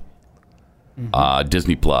Disney,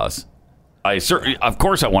 Disney Plus. Of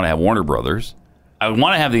course, I want to have Warner Brothers. I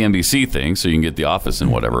want to have the NBC thing so you can get The Office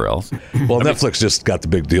and whatever else. Well, Netflix just got the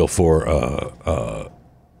big deal for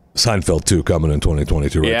Seinfeld 2 coming in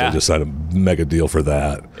 2022. Right? Yeah. They just signed a mega deal for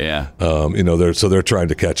that. Yeah. They're trying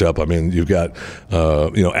to catch up. I mean, you've got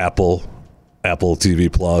Apple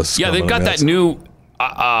TV Plus. Yeah, they've got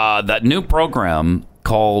that new program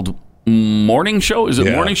called Morning Show. Is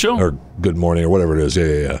it Morning Show or Good Morning or whatever it is?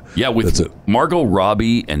 Yeah. Yeah, with Margot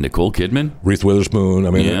Robbie and Nicole Kidman, Reese Witherspoon.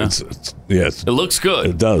 I mean, it looks good.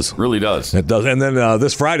 It does, really does. It does. And then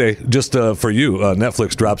this Friday, just for you,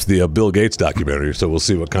 Netflix drops the Bill Gates documentary. So we'll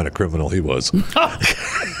see what kind of criminal he was.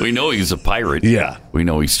 We know he's a pirate. Yeah, we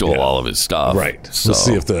know he stole all of his stuff. Right. So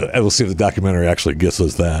We'll see if the documentary actually gets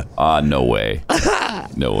us that. No way.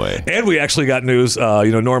 No way. And we actually got news.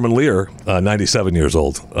 Norman Lear, 97 years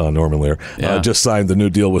old. Norman Lear just signed the new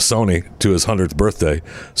deal with Sony to his 100th birthday,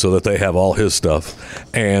 so that they have all his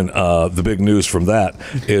stuff. And the big news from that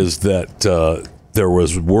is that there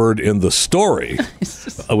was word in the story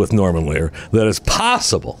with Norman Lear that it's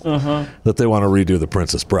possible that they want to redo The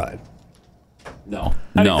Princess Bride. No.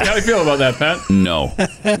 How do you feel about that, Pat? No.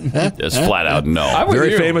 Just flat out no.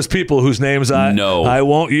 Very famous people whose names I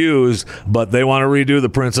won't use, but they want to redo The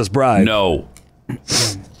Princess Bride. No.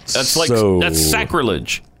 That's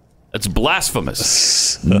sacrilege. That's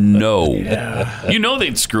blasphemous. No. Yeah. You know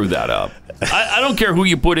they'd screw that up. I don't care who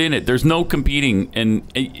you put in it. There's no competing, and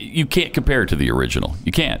you can't compare it to the original.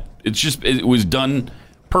 You can't. It was done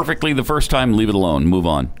perfectly the first time. Leave it alone. Move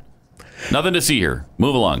on. Nothing to see here.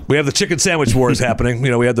 Move along. We have the chicken sandwich wars happening.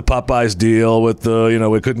 We had the Popeyes deal with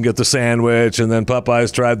we couldn't get the sandwich, and then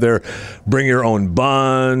Popeyes tried their bring your own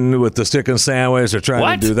bun with the chicken sandwich. They're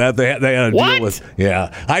trying to do that. They had a deal with.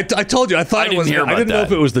 Yeah, I told you. I thought it was. I didn't know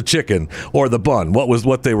if it was the chicken or the bun.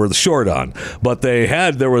 What they were short on? But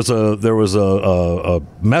there was a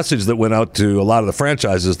message that went out to a lot of the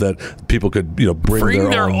franchises that people could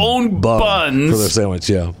bring their own buns for their sandwich.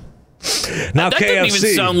 Yeah. Now that KFC doesn't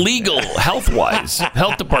even sound legal health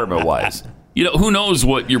department wise. Who knows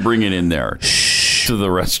what you're bringing in there to the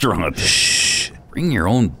restaurant. Bring your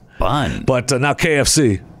own bun. But now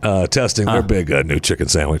KFC testing their big new chicken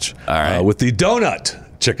sandwich. All right. With the donut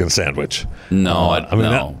chicken sandwich. No,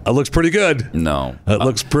 that looks pretty good. No. It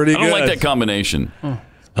looks pretty good. I don't like that combination.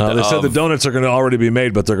 They said the donuts are going to already be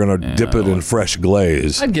made, but they're going to dip it in fresh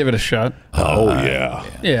glaze. I'd give it a shot. Oh yeah.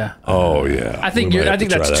 Yeah. Oh yeah. I think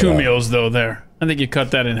that's two meals though. There, I think you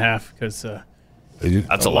cut that in half because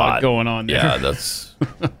that's a lot going on there. Yeah, that's.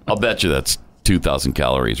 I'll bet you that's 2,000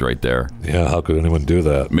 calories right there. Yeah. How could anyone do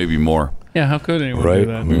that? Maybe more. Yeah, how could anyone do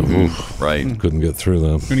that? I mean, right. Couldn't get through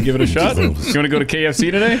them. You want to give it a shot? You want to go to KFC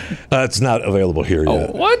today? It's not available here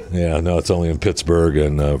yet. What? Yeah, no, it's only in Pittsburgh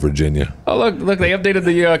and Virginia. Oh, look, they updated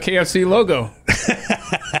the KFC logo.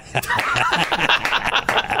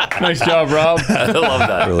 Nice job, Rob. I love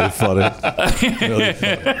that. Really funny.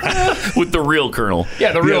 With the real Colonel.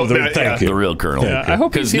 Yeah, the real. Thank you. The real Colonel. Yeah, I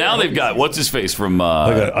hope because now they've got what's his face from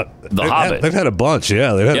The Hobbit. They've had a bunch.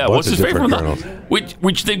 Yeah, they've had a bunch what's of his face different from Colonels.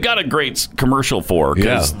 Which they've got a great commercial for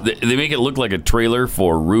because they make it look like a trailer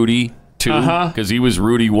for Rudy 2 because he was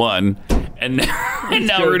Rudy 1. And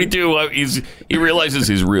now Rudy 2, he realizes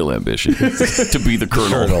his real ambition to be the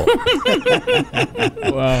Colonel.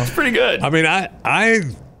 Wow, it's pretty good. I mean, I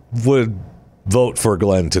would vote for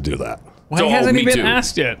Glenn to do that. Why hasn't he been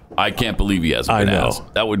asked yet? I can't believe he hasn't been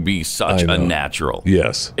asked. That would be such a natural.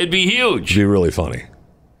 Yes, it'd be huge. It'd be really funny.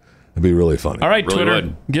 It'd be really funny. All right, really Twitter,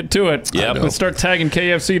 would. get to it. Yeah, let's start tagging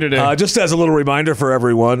KFC today. Just as a little reminder for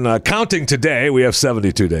everyone, counting today, we have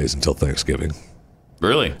 72 days until Thanksgiving.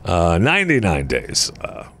 Really? 99 days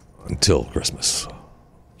until Christmas.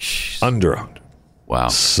 Under 100. Wow.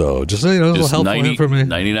 So just a little helpful for me.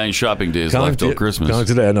 99 shopping days left till Christmas. Counting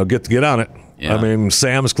today. I know. Get on it. Yeah. I mean,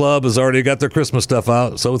 Sam's Club has already got their Christmas stuff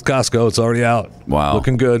out. So with Costco, it's already out. Wow.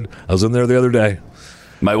 Looking good. I was in there the other day.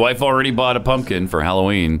 My wife already bought a pumpkin for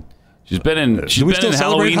Halloween. She's been in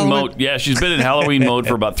Halloween mode. Yeah, she's been in Halloween mode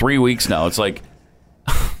for about 3 weeks now. It's like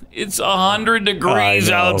it's 100 degrees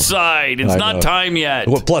outside. It's not time yet.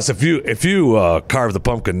 Well, plus if you carve the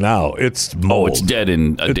pumpkin now, it's mold. Oh, it's dead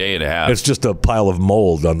in a day and a half. It's just a pile of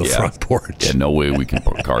mold on the front porch. Yeah, no way we can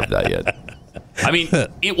carve that yet. I mean,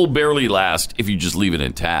 it will barely last if you just leave it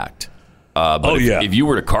intact. But if you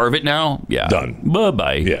were to carve it now, done.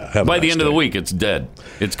 Bye-bye. Yeah, by the end of the week, it's dead.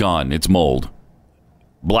 It's gone. It's mold.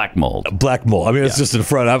 Black mold. Black mold. I mean, it's just in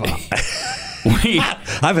front. I've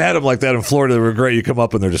had them like that in Florida. They were great. You come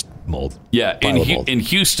up and they're just mold. Yeah, in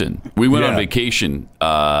Houston, we went on vacation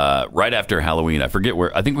right after Halloween. I forget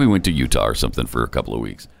where. I think we went to Utah or something for a couple of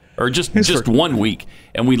weeks. or just 1 week,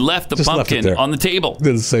 and we left the pumpkin on the table.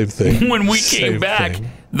 Did the same thing. When we came back,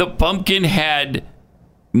 the pumpkin had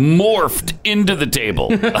morphed into the table.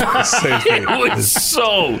 It was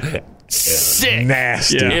so sick.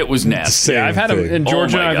 Nasty. Yeah. It was nasty. Yeah, I've had them in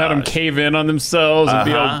Georgia. I've had them cave in on themselves and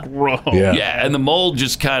be all gross. Yeah, and the mold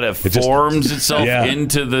just kind of forms itself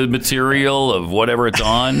into the material of whatever it's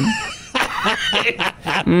on.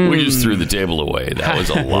 We just threw the table away. That was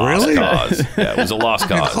a lost cause. Yeah, it was a lost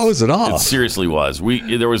cause. Close it off. It seriously was.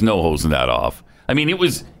 There was no hosing that off. I mean, it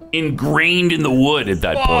was ingrained in the wood at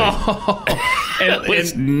that point. It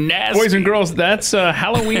was nasty. Boys and girls, that's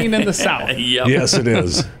Halloween in the South. Yep. Yes, it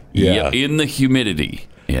is. Yeah. In the humidity.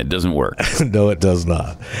 Yeah, it doesn't work. No, it does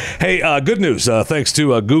not. Hey, good news. Thanks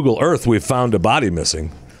to Google Earth, we found a body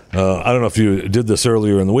missing. I don't know if you did this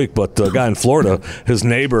earlier in the week, but a guy in Florida, his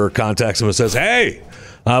neighbor contacts him and says, "Hey,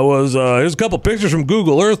 here's a couple pictures from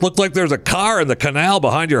Google Earth. Looked like there's a car in the canal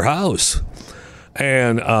behind your house."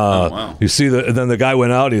 And you see then the guy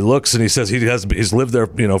went out and he looks and he says he's lived there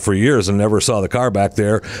for years and never saw the car back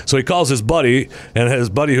there. So he calls his buddy who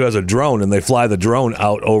has a drone, and they fly the drone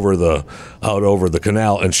out over the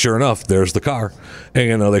canal, and sure enough, there's the car.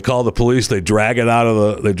 And they call the police, they drag it out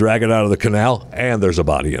of the canal, and there's a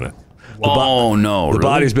body in it. The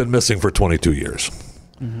body's been missing for 22 years.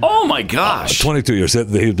 Oh my gosh! 22 years.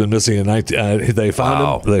 He's been missing in 19. They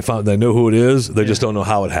found him. They know who it is. They just don't know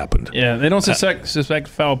how it happened. Yeah, they don't suspect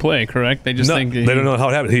foul play. Correct? They just think they don't know how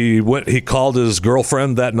it happened. He called his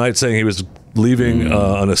girlfriend that night saying he was leaving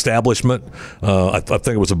an establishment. I think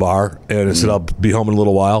it was a bar, and he said, "I'll be home in a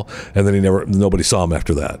little while." And then nobody saw him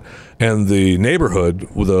after that. And the neighborhood,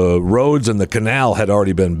 the roads and the canal had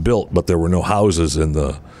already been built, but there were no houses in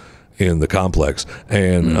the complex,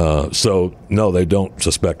 and so no, they don't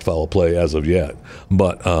suspect foul play as of yet.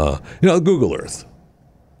 But Google Earth,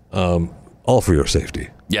 all for your safety.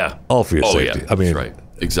 Yeah, all for your safety. Yeah, I mean, that's right,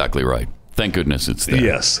 exactly right. Thank goodness it's there.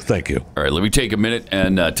 Yes, thank you. All right, let me take a minute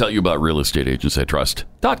and tell you about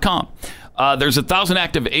realestateagentsitrust.com. There's 1,000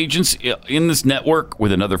 active agents in this network,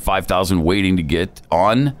 with another 5,000 waiting to get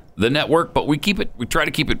on the network. But we try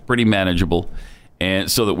to keep it pretty manageable, and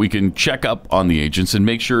so that we can check up on the agents and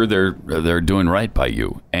make sure they're doing right by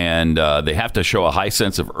you. And they have to show a high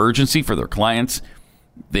sense of urgency for their clients.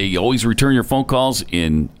 They always return your phone calls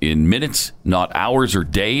in minutes, not hours or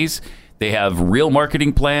days. They have real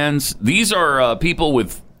marketing plans. These are people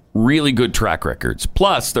with really good track records.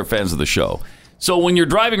 Plus, they're fans of the show. So when you're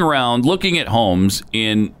driving around looking at homes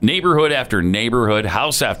in neighborhood after neighborhood,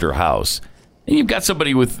 house after house, and you've got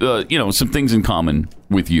somebody with some things in common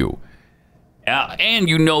with you. And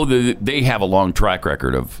that they have a long track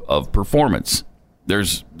record of performance.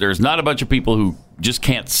 There's not a bunch of people who just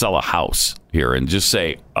can't sell a house here and just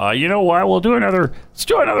say, you know what, let's do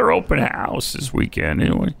another open house this weekend.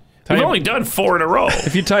 Anyway, we've only done 4 in a row.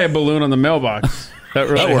 If you tie a balloon on the mailbox, that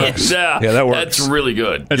really works. Yeah, that works. That's really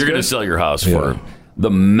good. You're going to sell your house for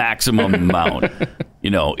the maximum amount.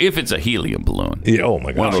 If it's a helium balloon. Yeah, oh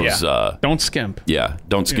my gosh. One of those, don't skimp. Yeah,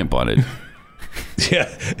 don't skimp on it. Yeah,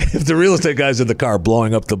 if the real estate guy's in the car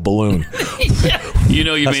blowing up the balloon, you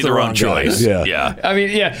made the wrong choice. Yeah. I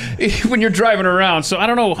mean, when you're driving around. So I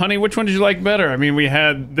don't know, honey, which one did you like better? I mean, we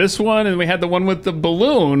had this one and we had the one with the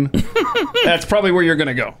balloon. That's probably where you're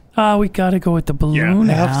going to go. We got to go with the balloon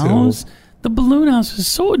house. The balloon house is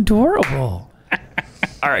so adorable.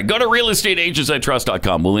 All right, go to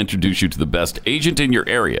realestateagentsitrust.com. We'll introduce you to the best agent in your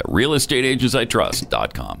area.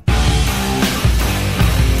 realestateagentsitrust.com.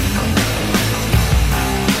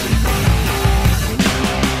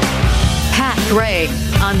 Gray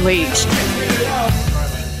Unleashed.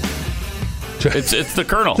 It's the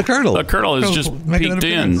Colonel. The Colonel. The Colonel has just peeked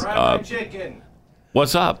in.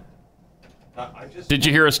 What's up? Did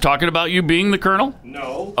you hear us talking about you being the Colonel?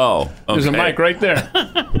 No. Oh, okay. There's a mic right there.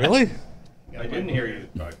 Really? I didn't hear you.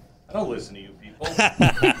 I don't listen to you people.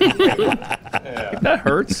 That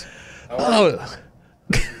hurts.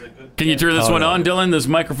 Can you turn this one on, Dylan? This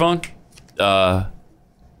microphone? I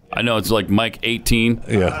know it's like mic 18.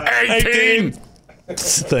 Yeah. 18!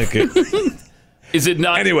 Thank you. Is it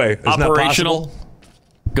not operational?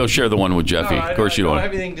 Go share the one with Jeffy. Of course you don't. I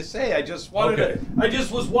don't have anything to say. I just wanted to. I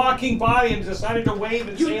just was walking by and decided to wave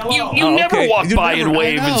and say hello. You never walk by and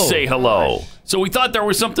wave and say hello. So we thought there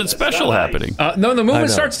was something special happening. No, the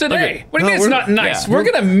movement starts today. What do you mean it's not nice? We're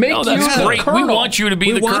going to make you the Colonel. We want you to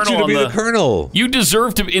be the Colonel. We want you to be the Colonel. You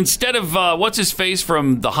deserve to, instead of, what's his face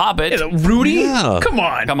from The Hobbit? Rudy? Yeah. Come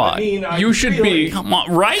on. I mean, you should be. Come on,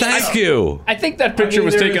 right? Thank you. I think that picture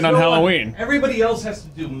was taken on Halloween. Everybody else has to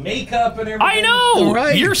do makeup and everything. I know.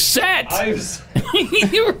 Right. You're set. I have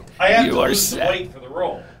to wait for the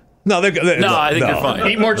role. No, I think you're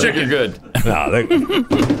fine. Eat more chicken. You're good. No,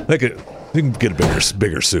 they could. You can get a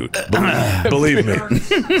bigger suit. Believe me.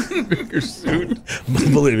 Bigger suit.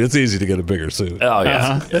 Believe me, it's easy to get a bigger suit. Oh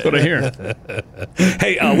yeah, that's what I hear.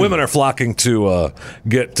 Hey, women are flocking to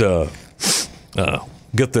get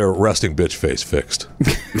their resting bitch face fixed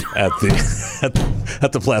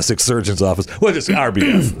at the plastic surgeon's office. Well, just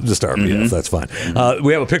RBF. Just RBF. That's fine.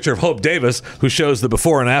 We have a picture of Hope Davis who shows the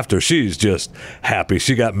before and after. She's just happy.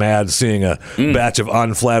 She got mad seeing a batch of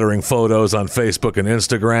unflattering photos on Facebook and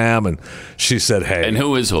Instagram, and she said, "Hey." And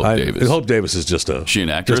who is Hope Davis? Hope Davis is just she an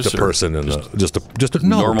actress, just a person, and just a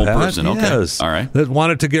normal person. Okay, yes, all right. That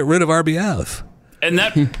wanted to get rid of RBF. And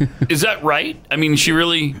is that right? I mean, she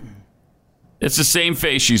really. It's the same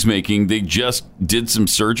face she's making. They just did some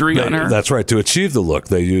surgery on her? That's right. To achieve the look,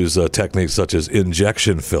 they use techniques such as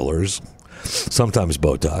injection fillers, sometimes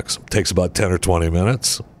Botox. Takes about 10 or 20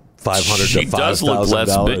 minutes. $500 she to $5,000. Does look less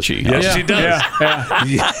bitchy. Yes, she does.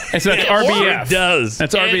 Yeah. And so that's RBF. It does.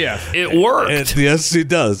 That's RBF. It worked. Yes, she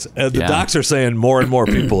does. And the docs are saying more and more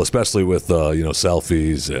people, especially with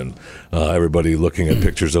selfies and everybody looking at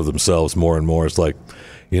pictures of themselves more and more. It's like,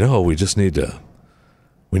 we just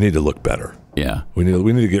we need to look better. Yeah, we need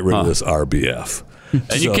to get rid of this RBF.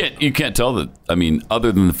 And you can't tell that. I mean,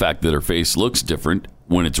 other than the fact that her face looks different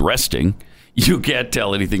when it's resting, you can't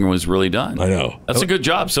tell anything was really done. I know. That's a good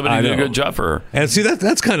job. Somebody did a good job for her. And see,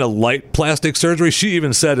 that's kind of light plastic surgery. She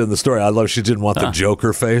even said in the story, I love she didn't want the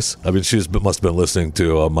Joker face. I mean, she must have been listening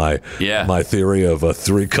to my theory of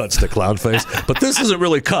 3 cuts to clown face. But this isn't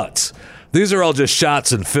really cuts. These are all just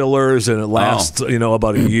shots and fillers, and it lasts,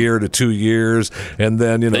 about a year to 2 years, and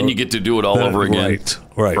then then you get to do it all over again,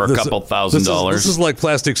 right? For a couple $1,000. This is like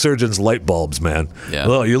plastic surgeons' light bulbs, man. Yeah.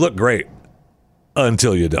 Well, you look great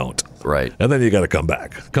until you don't, right? And then you got to come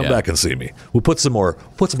back and see me. We'll put some more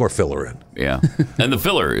filler in. Yeah, and the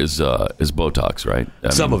filler is Botox, right?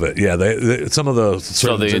 Some of it, yeah. They some of the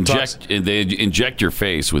so they inject your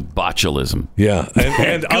face with botulism. Yeah,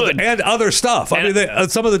 and other stuff. I mean,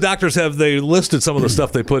 some of the doctors they listed some of the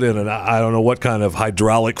stuff they put in, and I don't know what kind of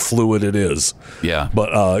hydraulic fluid it is. Yeah, but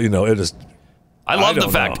it is. I love the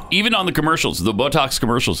fact, even on the commercials, the Botox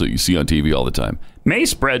commercials that you see on TV all the time, may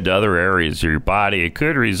spread to other areas of your body. It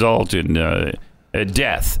could result in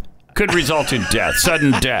death. Could result in death,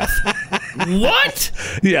 sudden death. What?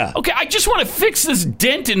 Yeah. Okay, I just want to fix this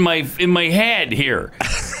dent in my head here.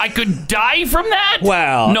 I could die from that?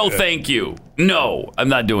 Wow. No, thank you. No, I'm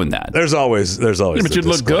not doing that. There's always. But you'd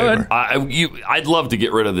look good. I'd love to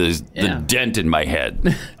get rid of the dent in my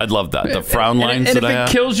head. I'd love that. The frown lines and that I have. if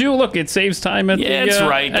it kills you, look, it saves time at that's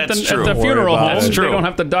right. At That's true. the funeral home. That's true. They don't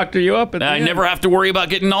have to doctor you up. I never have to worry about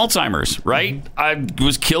getting Alzheimer's, right? I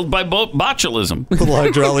was killed by botulism. The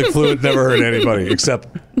hydraulic fluid never hurt anybody, except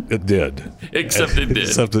it did. Except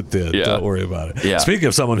it did. Yeah. Don't worry about it. Yeah. Speaking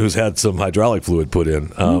of someone who's had some hydraulic fluid put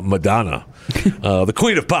in, Madonna, the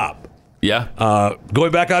queen of pop. Yeah.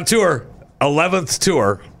 Going back on tour, 11th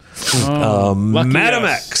tour. Madam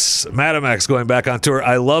X. Madam X going back on tour.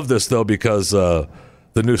 I love this, though, because the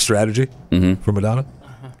new strategy for Madonna.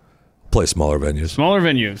 Play smaller venues. Smaller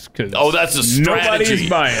venues. That's a strategy. Nobody's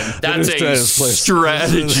buying. That's a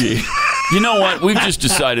strategy. You know what? We've just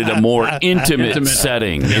decided a more intimate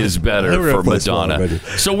setting is better for Madonna.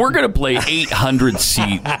 So we're going to play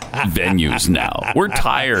 800-seat venues now. We're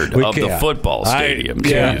tired of the football stadiums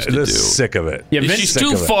she used to do. Sick of it. Yeah, she's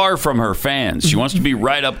too far from her fans. She wants to be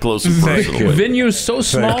right up close and personal. Venue's so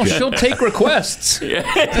small, she'll take requests. She's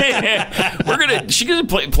gonna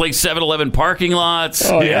play 7-Eleven parking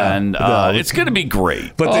lots. And it's gonna be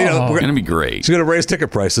great. But it's gonna be great. She's gonna raise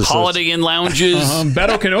ticket prices. Holiday Inn lounges.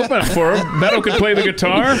 Beto can open it for her. Beto could play the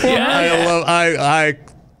guitar for her. I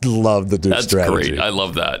love the new strategy. That's great. I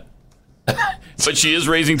love that. But she is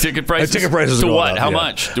raising ticket prices. Ticket prices. So what? How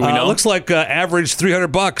much? Do we know? Looks like average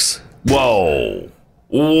 $300. Whoa.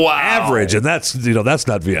 Wow. Average, and that's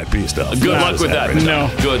not VIP stuff. Good luck with that.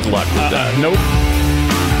 No. Good luck with that. Nope.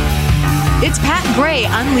 It's Pat Gray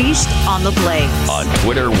Unleashed on the Blaze. On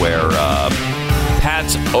Twitter, where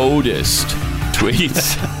Pat's oldest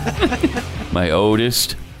tweets. My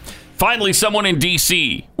oldest. Finally, someone in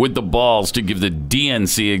D.C. with the balls to give the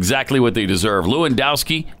DNC exactly what they deserve.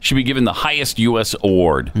 Lewandowski should be given the highest U.S.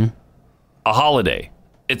 award, a holiday,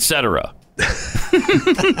 etc.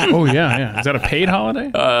 Oh, yeah. Is that a paid holiday?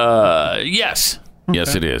 Yes. Okay.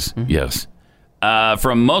 Yes, it is. Mm-hmm. Yes.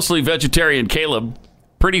 From mostly vegetarian Caleb,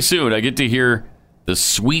 pretty soon I get to hear the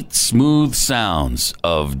sweet, smooth sounds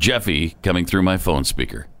of Jeffy coming through my phone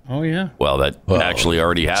speaker. Oh, yeah. Well, that actually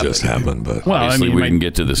already happened. Just happened, but obviously we didn't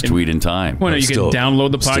get to this tweet in time. Well, you can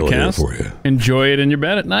download the podcast, enjoy it in your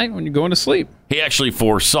bed at night when you're going to sleep. He actually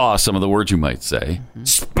foresaw some of the words you might say.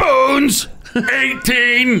 Spoons!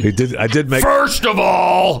 18! He did. I did make. First of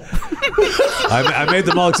all! I made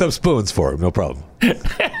them all except spoons for him. No problem.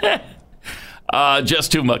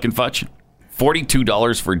 Just too muck and fudge.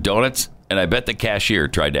 $42 for donuts. And I bet the cashier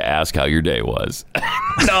tried to ask how your day was.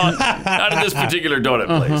 No, not at this particular donut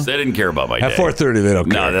place. They didn't care about my day. At 4:30, they don't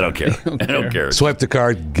care. No, they don't care. They don't care. Swipe the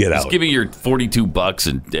card, get out. Just give me your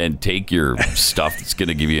 $42 and take your stuff that's going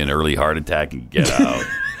to give you an early heart attack and get out.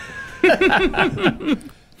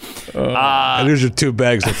 And here's your 2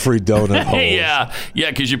 bags of free donut holes. Yeah,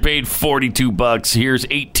 because you paid $42. Here's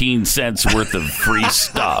 18 cents worth of free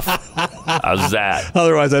stuff. How's that?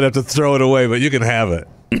 Otherwise, I'd have to throw it away, but you can have it.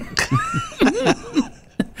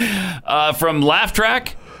 From Laugh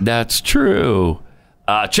Track, that's true.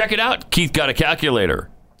 Check it out. Keith got a calculator.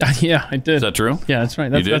 Yeah, I did. Is that true? Yeah, that's right.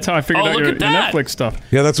 That's how I figured out your Netflix stuff.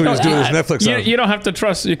 Yeah, that's what he was doing his Netflix stuff. You don't have to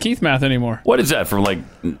trust your Keith math anymore. What is that, from like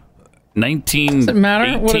 19? Does it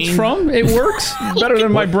matter what it's from? It works better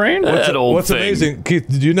than my brain. What's amazing, Keith?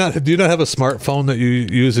 Do you not have a smartphone that you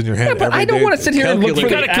use in your hand? Yeah, but I don't want to sit here and look for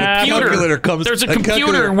got a computer. There's a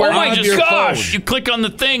computer where my gosh, you click on the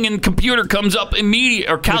thing and computer comes up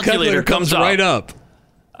immediately, or calculator comes up right up.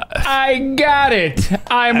 I got it.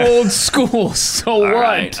 I'm old school. So what? All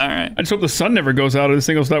right. I just hope the sun never goes out or this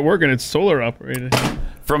thing will start working. It's solar operated.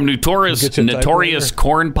 From Notorious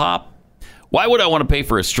Corn Pop. Why would I want to pay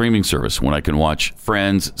for a streaming service when I can watch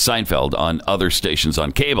Friends, Seinfeld on other stations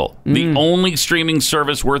on cable? The only streaming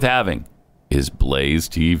service worth having is Blaze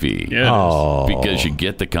TV. Yeah, because you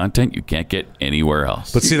get the content you can't get anywhere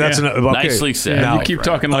else. But see, that's okay. Nicely said. Now, you keep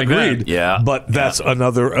talking like agreed. that. Yeah. But that's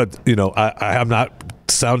another, I'm not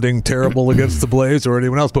sounding terrible against the Blaze or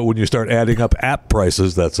anyone else, but when you start adding up app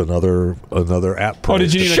prices, that's another app price. Oh,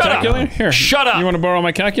 did you need a calculator? Here, shut up. You want to borrow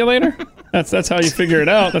my calculator? That's how you figure it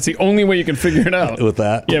out. That's the only way you can figure it out. With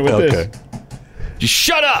that? Yeah, with this. Just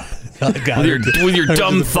shut up with your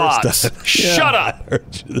dumb thoughts. Shut up. I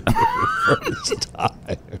heard you the first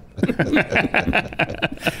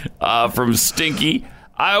time. From Stinky,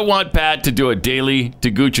 I want Pat to do a daily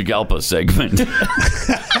Tegucigalpa segment.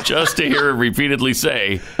 Just to hear him repeatedly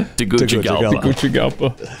say Tegucigalpa.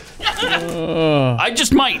 Tegucigalpa. I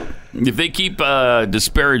just might. If they keep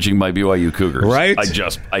disparaging my BYU Cougars. Right? I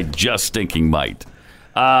just stinking might.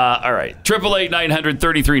 All right.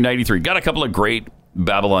 888-900-3393. Got a couple of great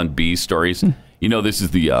Babylon Bee stories. You know, this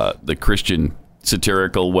is the Christian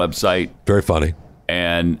satirical website. Very funny.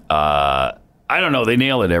 And I don't know. They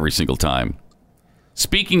nail it every single time.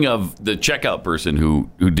 Speaking of the checkout person who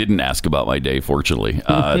didn't ask about my day, fortunately,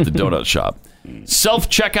 at the donut shop,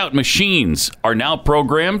 self-checkout machines are now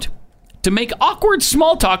programmed to make awkward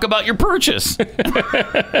small talk about your purchase.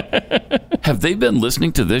 Have they been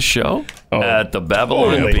listening to this show at the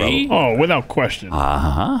Babylon Bee? Oh, without question.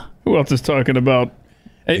 Uh-huh. Who else is talking about?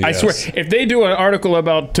 I swear, if they do an article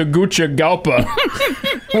about Tegucigalpa,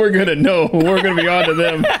 we're going to know. We're going to be on to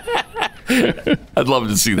them. I'd love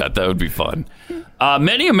to see that. That would be fun.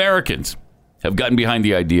 Many Americans have gotten behind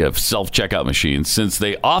the idea of self-checkout machines since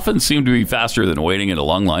they often seem to be faster than waiting in a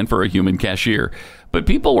long line for a human cashier. But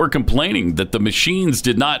people were complaining that the machines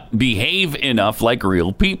did not behave enough like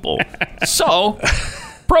real people. So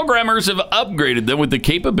programmers have upgraded them with the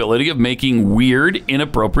capability of making weird,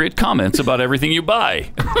 inappropriate comments about everything you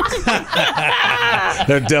buy.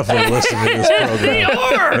 They're definitely listening to this program. They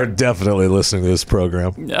are. They're definitely listening to this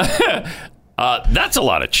program. That's a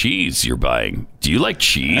lot of cheese you're buying. Do you like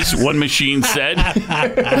cheese? One machine said.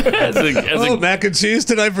 Mac and cheese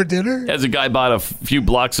tonight for dinner? As a guy bought a few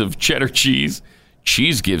blocks of cheddar cheese.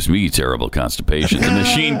 Cheese gives me terrible constipation. The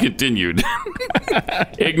machine continued,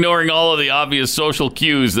 ignoring all of the obvious social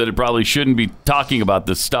cues that it probably shouldn't be talking about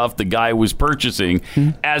the stuff the guy was purchasing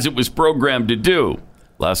as it was programmed to do.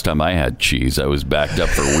 Last time I had cheese, I was backed up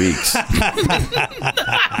for weeks.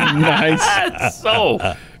 Nice. So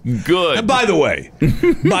good. And by the way,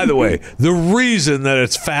 the reason that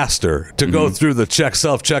it's faster to go through the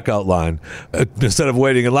self-checkout line instead of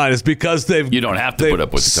waiting in line is because you don't have to put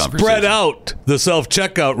up with the conversation. Spread out the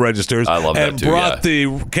self-checkout registers and brought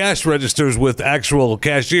the cash registers with actual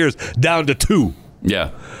cashiers down to 2.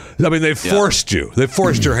 Yeah. I mean, they forced you. They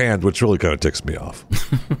forced your hand, which really kind of ticks me off.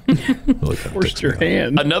 Forced your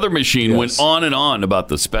hand. Another machine went on and on about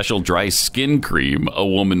the special dry skin cream a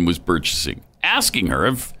woman was purchasing, asking her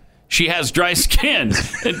if she has dry skin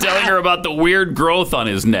and telling her about the weird growth on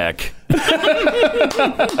his neck.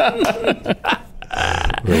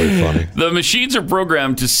 Really funny. The machines are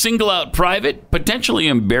programmed to single out private, potentially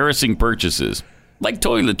embarrassing purchases like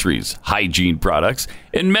toiletries, hygiene products,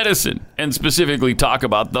 and medicine, and specifically talk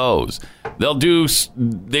about those.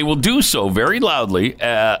 They will do so very loudly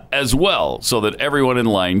as well, so that everyone in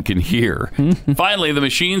line can hear. Finally, the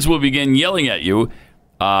machines will begin yelling at you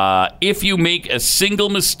if you make a single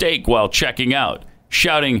mistake while checking out,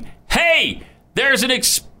 shouting, "Hey, there's an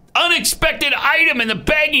unexpected item in the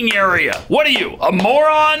bagging area. What are you, a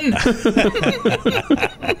moron?"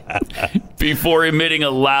 Before emitting a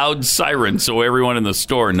loud siren so everyone in the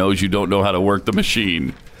store knows you don't know how to work the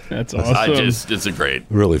machine. That's awesome. It's a great.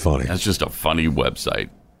 Really funny. That's just a funny website.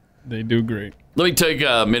 They do great. Let me take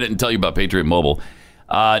a minute and tell you about Patriot Mobile.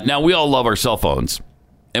 Now, we all love our cell phones,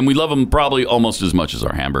 and we love them probably almost as much as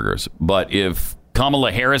our hamburgers. But if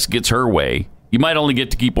Kamala Harris gets her way, you might only get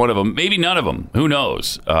to keep one of them, maybe none of them. Who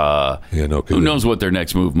knows? Who knows what their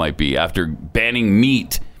next move might be after banning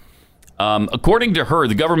meat? According to her,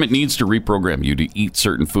 the government needs to reprogram you to eat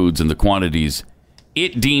certain foods in the quantities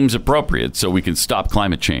it deems appropriate so we can stop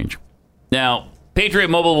climate change. Now, Patriot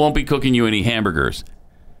Mobile won't be cooking you any hamburgers,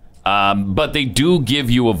 but they do give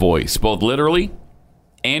you a voice, both literally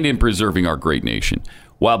and in preserving our great nation,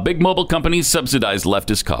 while big mobile companies subsidize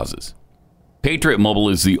leftist causes. Patriot Mobile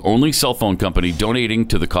is the only cell phone company donating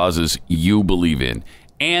to the causes you believe in.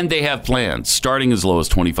 And they have plans starting as low as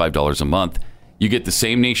 $25 a month. You get the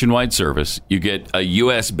same nationwide service. You get a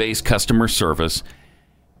U.S.-based customer service.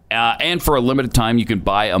 And for a limited time, you can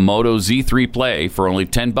buy a Moto Z3 Play for only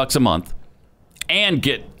 $10 a month and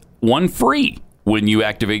get one free when you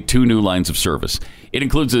activate 2 new lines of service. It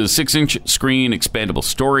includes a 6-inch screen, expandable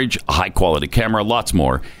storage, a high-quality camera, lots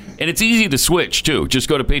more. And it's easy to switch, too. Just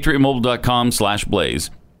go to patriotmobile.com/blaze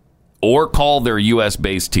or call their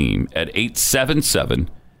U.S.-based team at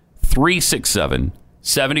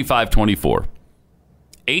 877-367-7524.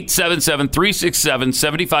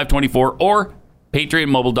 877-367-7524 or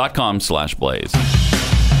patriotmobile.com/blaze.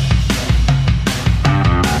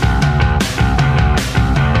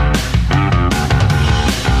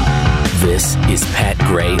 This is Pat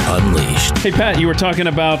Gray Unleashed. Hey, Pat, you were talking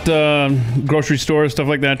about grocery stores, stuff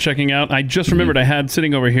like that, checking out. I just remembered I had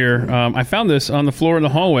sitting over here. I found this on the floor in the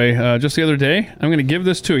hallway just the other day. I'm going to give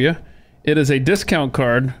this to you. It is a discount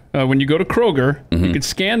card. When you go to Kroger, you can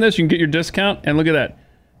scan this, you can get your discount, and look at that.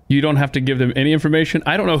 You don't have to give them any information.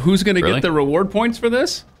 I don't know who's going to get the reward points for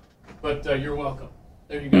this, but you're welcome.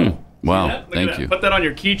 There you go. Wow, thank you. Put that on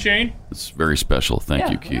your keychain. It's very special.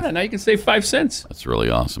 Thank you, Keith. Yeah, now you can save 5 cents. That's really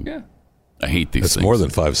awesome. Yeah. I hate these It's things. more than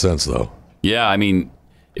 5 cents, though. Yeah, I mean,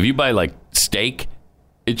 if you buy like steak,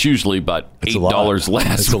 it's usually about $8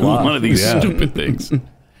 less for one of these stupid things.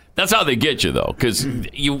 That's how they get you, though, because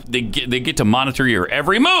they get to monitor your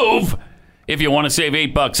every move if you want to save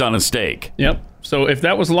 $8 on a steak. Yep. So if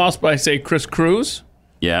that was lost by, say, Chris Cruz,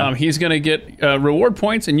 he's going to get reward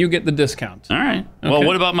points, and you get the discount. All right. Okay. Well,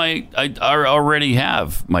 what about I already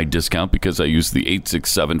have my discount because I used the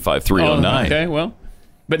 8675309. Okay, well.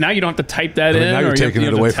 But now you don't have to type that in. Now you're taking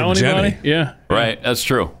it away from Jenny. Yeah. Right. That's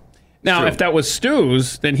true. Now, if that was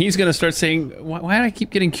Stu's, then he's going to start saying, why do I keep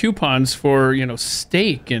getting coupons for,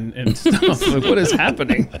 steak and stuff? Like, what is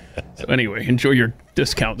happening? So anyway, enjoy your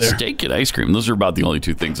discount there. Steak and ice cream. Those are about the only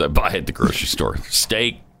 2 things I buy at the grocery store.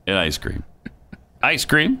 Steak and ice cream. Ice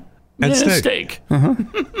cream and steak. Uh-huh.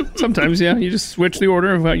 Sometimes, you just switch the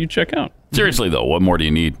order of how you check out. Seriously, though, what more do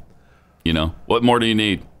you need? What more do you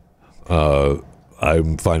need?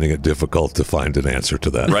 I'm finding it difficult to find an answer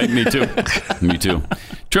to that. Right? Me too. Me too.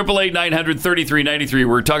 888-900-3393.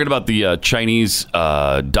 We're talking about the Chinese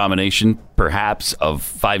domination, perhaps, of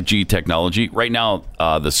 5G technology. Right now,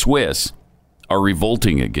 the Swiss are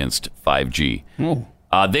revolting against 5G. Oh.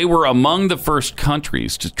 They were among the first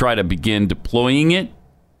countries to try to begin deploying it,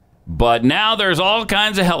 but now there's all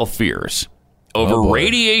kinds of health fears over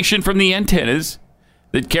radiation from the antennas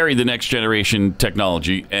that carry the next generation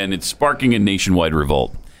technology, and it's sparking a nationwide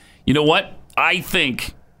revolt. You know what? I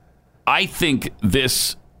think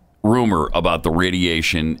this rumor about the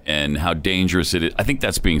radiation and how dangerous it is, I think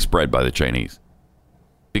that's being spread by the Chinese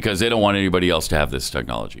because they don't want anybody else to have this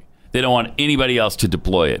technology. They don't want anybody else to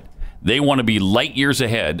deploy it. They want to be light years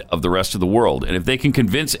ahead of the rest of the world. And if they can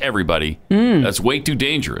convince everybody that's way too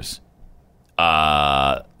dangerous,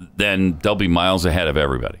 then they'll be miles ahead of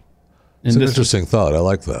everybody. It's an interesting thought. I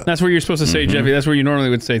like that. That's where you're supposed to say, Jeffy. That's where you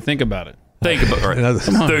normally would say, think about it. Think about it.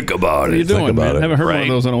 Think about it. What are you doing, man? Haven't heard one of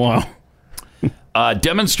those in a while.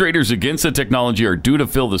 Demonstrators against the technology are due to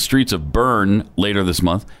fill the streets of Bern later this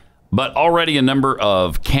month, but already a number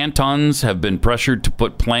of cantons have been pressured to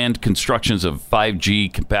put planned constructions of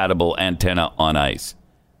 5G-compatible antenna on ice.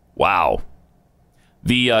 Wow.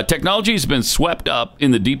 The technology has been swept up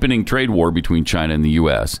in the deepening trade war between China and the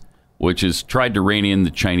U.S., which has tried to rein in the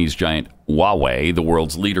Chinese giant Huawei, the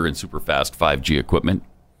world's leader in super-fast 5G equipment,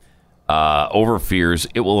 over fears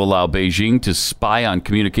it will allow Beijing to spy on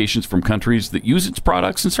communications from countries that use its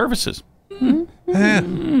products and services.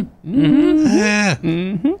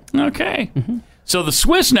 Okay. So the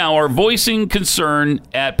Swiss now are voicing concern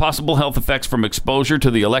at possible health effects from exposure to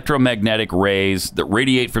the electromagnetic rays that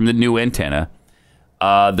radiate from the new antenna.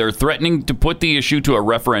 They're threatening to put the issue to a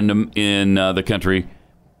referendum in the country,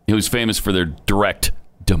 who's famous for their direct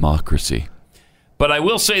democracy. But I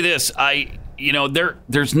will say this,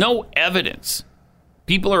 there's no evidence.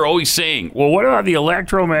 People are always saying, well, what about the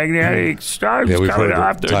electromagnetic stars coming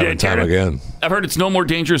off the time and time again. I've heard it's no more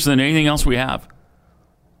dangerous than anything else we have.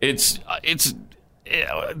 It's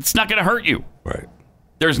not going to hurt you. Right.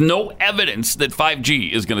 There's no evidence that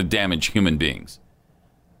 5G is going to damage human beings.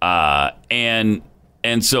 And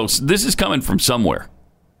so this is coming from somewhere.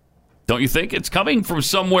 Don't you think? It's coming from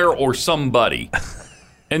somewhere or somebody.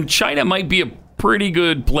 And China might be a pretty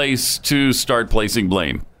good place to start placing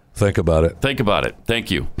blame. Think about it. Think about it.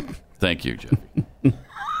 Thank you. Thank you, Jeffy.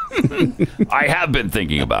 I have been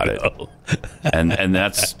thinking about it. And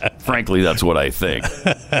that's, frankly, that's what I think.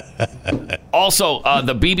 Also,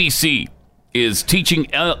 the BBC is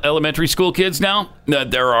teaching elementary school kids now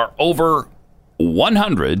that there are over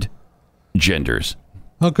 100 genders.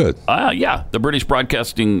 Oh, good. Yeah. The British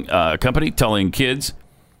Broadcasting Company telling kids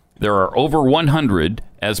there are over 100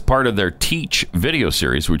 as part of their Teach video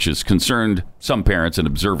series, which has concerned some parents and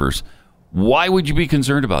observers. Why would you be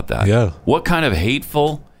concerned about that? Yeah. What kind of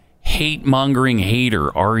hateful, hate-mongering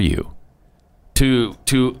hater are you to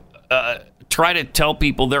try to tell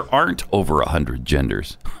people there aren't over 100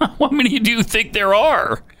 genders? How many do you think there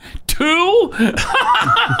are? 2? Wow,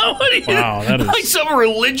 that is like some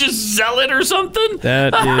religious zealot or something?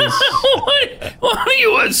 That is. What are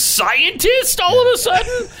you, a scientist all of a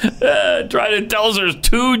sudden? Trying to tell us there's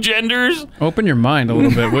 2 genders? Open your mind a little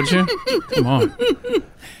bit, would you? Come on.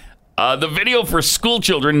 The video for school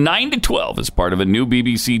children 9 to 12 is part of a new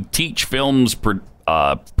BBC Teach films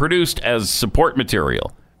produced as support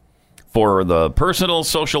material for the personal,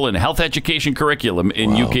 social, and health education curriculum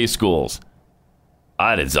in UK schools.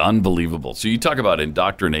 That is unbelievable. So you talk about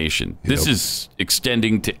indoctrination. Yep. This is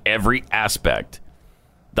extending to every aspect.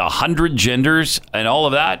 The 100 genders and all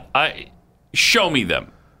of that, show me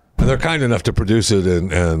them. And they're kind enough to produce it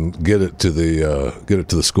and get it to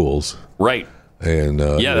the schools. Right. And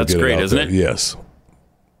that's great, isn't it? Yes.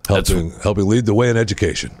 Helping lead the way in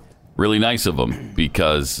education. Really nice of them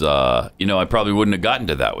because, I probably wouldn't have gotten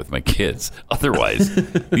to that with my kids. Otherwise,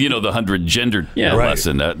 the 100 gender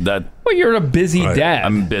lesson. That Well, you're a busy dad.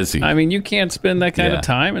 I'm busy. I mean, you can't spend that kind of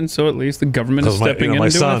time, and so at least the government is stepping in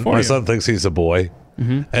and doing it for you. My son thinks he's a boy,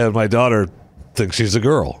 and my daughter thinks she's a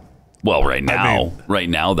girl. Well, right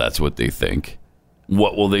now, that's what they think.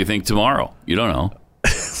 What will they think tomorrow? You don't know.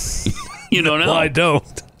 You don't know. Well, I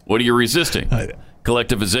don't. What are you resisting?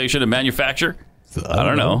 Collectivization of manufacture? I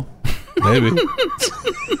don't know. Maybe.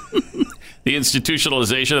 The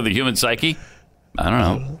institutionalization of the human psyche? I don't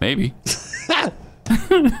know. Maybe.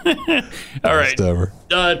 All right.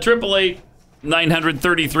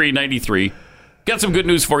 888-900-3393. Got some good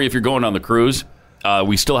news for you if you're going on the cruise.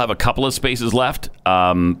 We still have a couple of spaces left,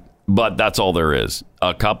 but that's all there is.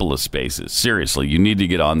 A couple of spaces. Seriously, you need to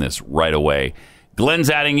get on this right away. Glenn's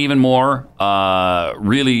adding even more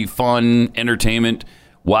really fun entertainment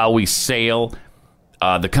while we sail.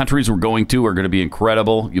 The countries we're going to are going to be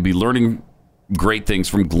incredible. You'll be learning great things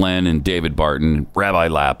from Glenn and David Barton, Rabbi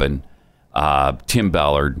Lappin, Tim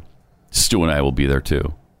Ballard. Stu and I will be there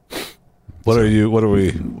too. What are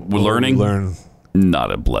we learning?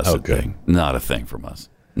 Not a blessed thing. Not a thing from us.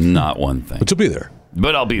 Not one thing. But you'll be there.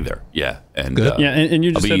 But I'll be there. Yeah. And and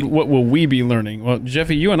you just said, what will we be learning? Well,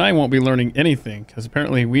 Jeffy, you and I won't be learning anything because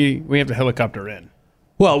apparently we have to helicopter in.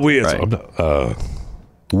 Well, I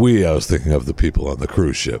was thinking of the people on the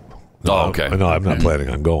cruise ship. No, okay. No, I'm not planning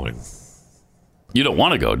on going. You don't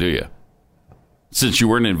want to go, do you? Since you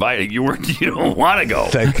weren't invited, you don't want to go.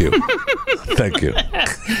 Thank you. Thank you.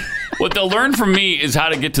 What they'll learn from me is how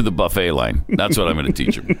to get to the buffet line. That's what I'm going to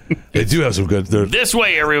teach them. They do have some good... This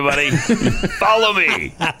way, everybody. Follow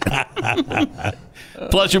me.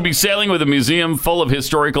 Plus, you'll be sailing with a museum full of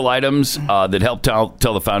historical items that helped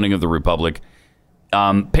tell the founding of the Republic.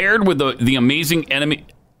 Paired with the amazing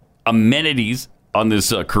amenities on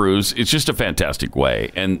this cruise, it's just a fantastic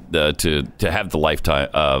way, and to have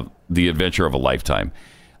the adventure of a lifetime.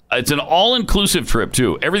 It's an all-inclusive trip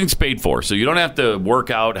too. Everything's paid for, so you don't have to work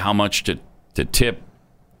out how much to tip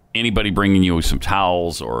anybody bringing you some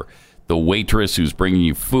towels or the waitress who's bringing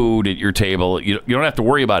you food at your table. You don't have to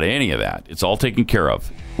worry about any of that. It's all taken care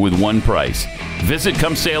of with one price. Visit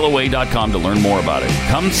ComeSailAway.com to learn more about it.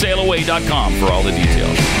 ComeSailAway.com for all the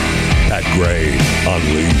details. Pat Gray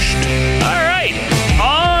Unleashed. All right.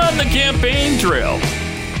 On the campaign trail,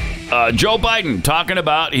 Joe Biden talking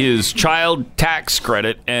about his child tax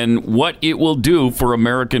credit and what it will do for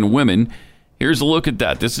American women. Here's a look at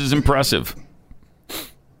that. This is impressive.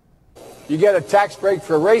 You get a tax break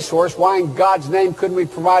for a racehorse. Why in God's name couldn't we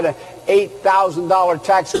provide a $8,000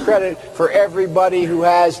 tax credit for everybody who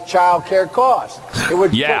has child care costs? It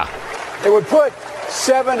would put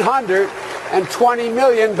 720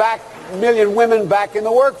 million women back in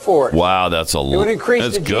the workforce. Wow, that's a lot. It would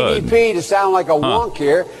increase the GDP, to sound like a wonk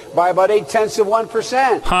here, by about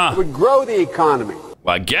 0.8%. It would grow the economy.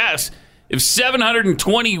 Well, I guess if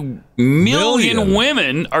 720 million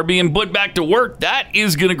women are being put back to work, that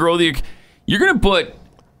is going to grow the. You're going to put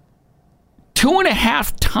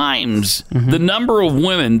 2.5 times the number of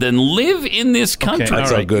women than live in this country. Okay,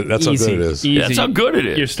 that's how good. That's how good it is. That's how good it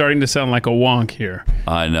is. You're starting to sound like a wonk here.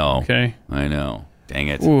 I know. Okay. I know. Dang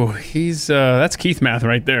it. Ooh, he's that's Keith math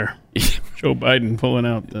right there. Joe Biden pulling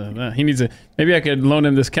out he needs maybe I could loan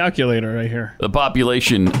him this calculator right here. The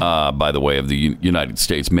population, by the way, of the United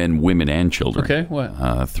States, men, women, and children. Okay,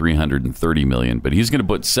 what? 330 million. But he's going to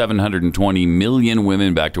put 720 million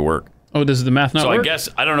women back to work. Oh, does the math not work? So I guess,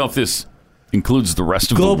 I don't know if this includes the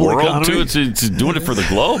rest of global the world, economy. too. It's doing it for the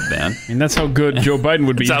globe, man. And that's how good Joe Biden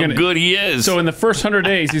would be. That's how good he is. So in the first 100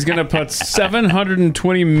 days, he's going to put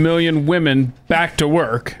 720 million women back to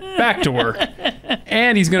work,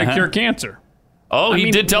 and he's going to cure cancer. Oh,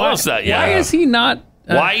 he did tell us that, yeah. Why is he not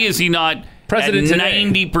president at today?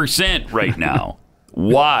 90% right now?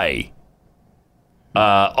 Why?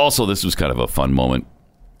 Also, this was kind of a fun moment.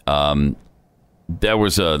 There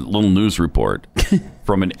was a little news report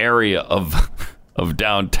from an area of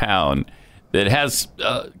downtown that has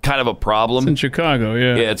kind of a problem. It's in Chicago,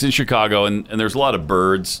 yeah. Yeah, it's in Chicago, and there's a lot of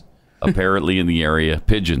birds apparently in the area,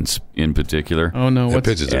 pigeons in particular. Oh, no. Yeah,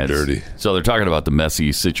 pigeons are dirty. So they're talking about the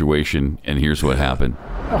messy situation, and here's what happened.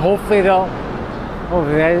 Hopefully they'll... Oh,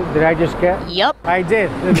 did I just get? Yep. I did,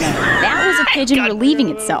 didn't I? That was a pigeon relieving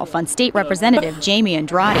itself on State Representative Jamie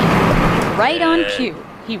Andrade. Right on cue.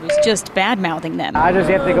 He was just bad-mouthing them. I just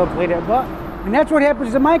have to go clean it. But, and that's what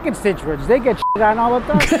happens to my constituents. They get shit on all the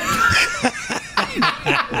time.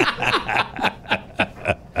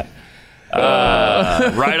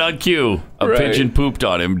 Right on cue. A pigeon pooped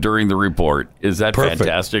on him during the report. Is that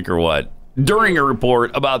fantastic or what? During a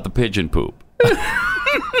report about the pigeon poop.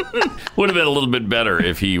 Would have been a little bit better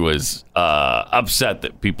if he was upset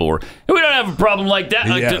that people were. We don't have a problem like that.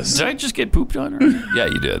 Like, Yes. did I just get pooped on? Or? Yeah,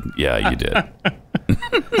 you did. Yeah, you did.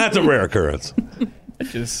 That's a rare occurrence. I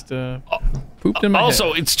just pooped in my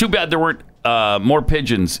Also, head. it's too bad there weren't more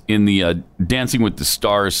pigeons in the Dancing with the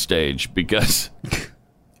Stars stage, because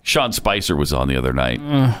Sean Spicer was on the other night.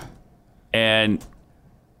 And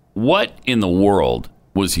what in the world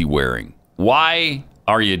was he wearing? Why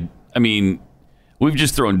are you... I mean, we've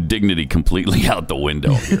just thrown dignity completely out the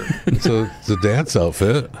window here. It's a dance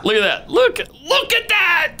outfit. Look at that. Look at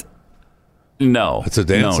that. No. It's a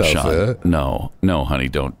dance outfit. Sean. No, honey,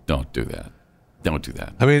 don't do that. Don't do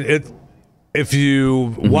that. I mean, if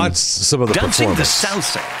you watch some of the Dancing the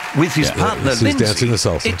performance. Salsa with his partner He's Lindsay. dancing the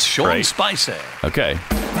salsa. It's Sean Spicer. Okay.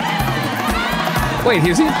 Wait,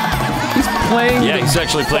 he's playing? Yeah, he's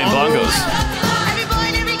actually playing bongos.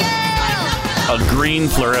 A green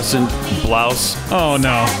fluorescent blouse. Oh,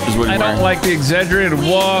 no. Is what I don't like the exaggerated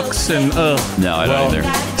walks and No, I don't either.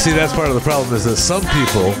 See, that's part of the problem is that some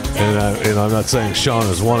people, and I'm not saying Sean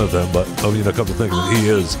is one of them, but a couple of things that he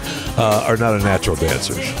is, are not a natural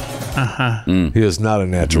dancer. He is not a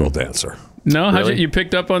natural dancer. No? Really? You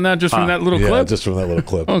picked up on that just from that little clip? Yeah, just from that little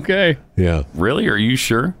clip. Okay. Yeah. Really? Are you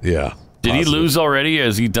sure? Yeah. Did he lose already?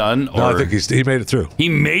 Has he done? No, I think he made it through. He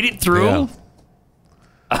made it through? Yeah.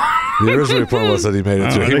 The original report was that he made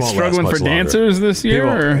it through. Are He they won't struggling last for much longer. dancers this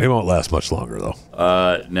year? He won't last much longer, though.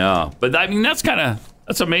 No. But I mean, that's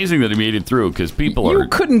amazing that he made it through, because people You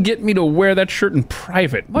couldn't get me to wear that shirt in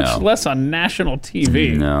private, much less on national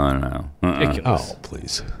TV. No. Ridiculous. Oh,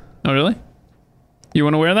 please. Oh, really? You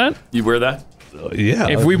want to wear that? You wear that? Yeah.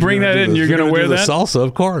 If we bring that in, you're going to wear the that? salsa,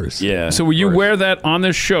 of course. Yeah. So will you wear that on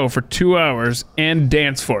this show for 2 hours and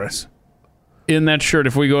dance for us in that shirt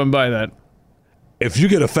if we go and buy that? If you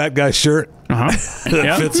get a fat guy shirt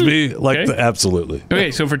that fits me, absolutely.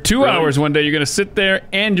 Okay, so for 2 hours one day, you're going to sit there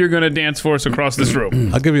and you're going to dance for us across this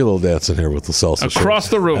room. I'll give you a little dance in here with the salsa Across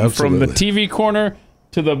shirt. the room, Absolutely. from the TV corner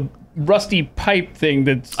to the rusty pipe thing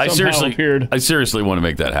that somehow appeared. I seriously want to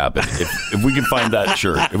make that happen. If we can find that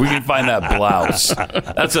shirt, if we can find that blouse,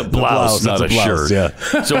 that's a blouse, not a blouse, shirt.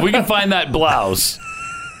 yeah. So if we can find that blouse,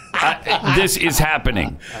 this is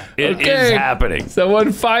happening. It is happening.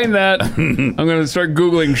 Someone find that. I'm going to start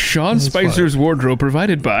Googling Sean Spicer's wardrobe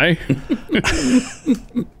provided by.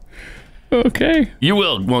 Okay. You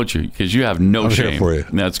will, won't you? Because you have no shame. Here for you.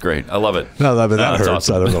 That's great. I love it. No, I mean, that hurts.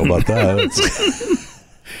 Awesome. I don't know about that.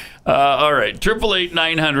 All right.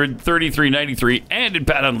 888-900-3393 and at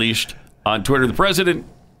Pat Unleashed on Twitter. The president,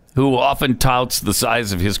 who often touts the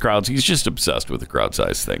size of his crowds, he's just obsessed with the crowd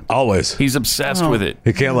size thing. Always. He's obsessed with it.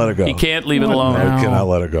 He can't let it go. He can't leave it alone. No, he cannot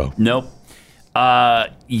let it go. Nope.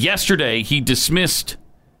 Yesterday, he dismissed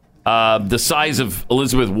the size of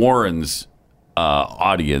Elizabeth Warren's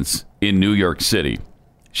audience in New York City.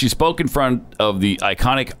 She spoke in front of the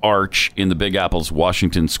iconic arch in the Big Apple's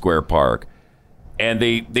Washington Square Park, and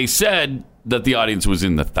they said that the audience was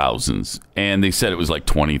in the thousands, and they said it was like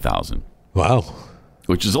 20,000. Wow.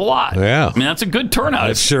 Which is a lot. Yeah. I mean, that's a good turnout.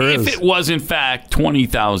 It sure is. If it was, in fact,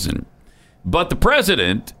 20,000. But the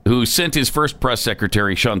president, who sent his first press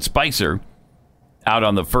secretary, Sean Spicer, out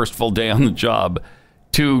on the first full day on the job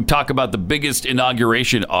to talk about the biggest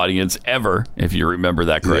inauguration audience ever, if you remember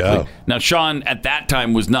that correctly. Yeah. Now, Sean, at that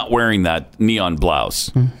time, was not wearing that neon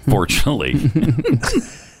blouse, fortunately.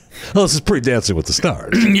 Well, this is pre-Dancing with the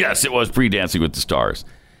Stars. Yes, it was pre-Dancing with the Stars.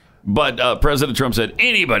 But President Trump said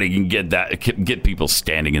anybody can get people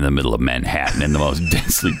standing in the middle of Manhattan in the most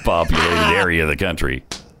densely populated area of the country.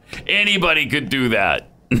 Anybody could do that.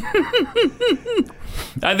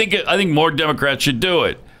 I think more Democrats should do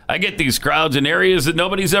it. I get these crowds in areas that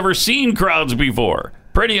nobody's ever seen crowds before.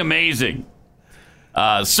 Pretty amazing.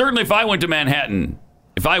 Certainly, if I went to Manhattan,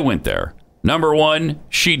 if I went there, number one,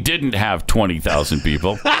 she didn't have 20,000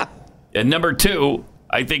 people. And number two,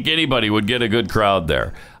 I think anybody would get a good crowd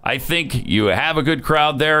there. I think you have a good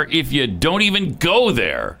crowd there if you don't even go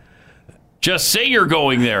there. Just say you're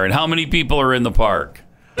going there and how many people are in the park.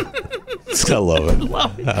 I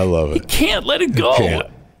love it. I love it. He can't let it go.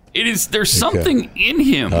 There's something in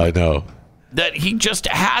him. I know. That he just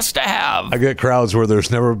has to have. I get crowds where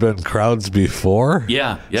there's never been crowds before.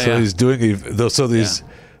 Yeah. So he's doing.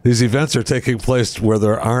 These events are taking place where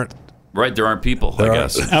there aren't. Right, there aren't people. I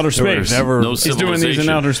guess outer space. Never. No He's doing these in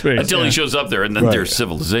outer space until he shows up there, and then there's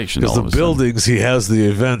civilization. Because the buildings he has the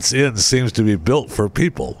events in seems to be built for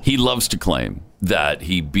people. He loves to claim that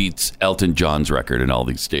he beats Elton John's record in all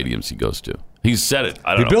these stadiums he goes to. He's said it.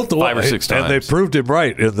 I don't know, built the 5 or 6 times, and they proved him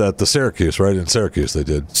right in the Syracuse. Right in Syracuse, they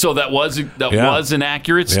did. So that was an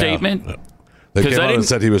accurate statement. They came out and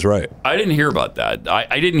said he was right. I didn't hear about that.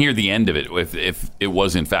 I didn't hear the end of it. If it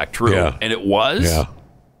was in fact true, and it was. Yeah.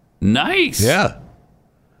 Nice. Yeah.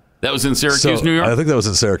 That was in Syracuse, New York? I think that was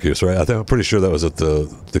in Syracuse, right? I'm pretty sure that was at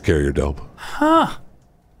the Carrier Dome. Huh.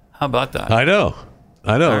 How about that? I know.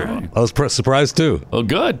 Right. I was surprised, too. Well,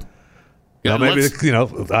 good. Now, maybe,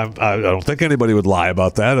 I don't think anybody would lie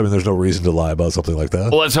about that. I mean, there's no reason to lie about something like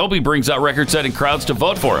that. Well, let's hope he brings out record-setting crowds to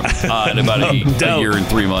vote for him in about a year and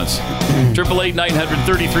 3 months.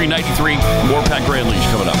 888-900-3393. More Pat Gray Unleashed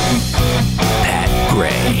coming up. Pat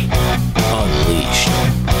Gray Unleashed.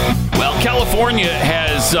 Well, California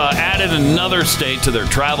has added another state to their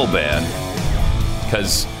travel ban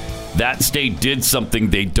because that state did something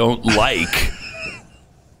they don't like.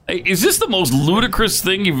 Is this the most ludicrous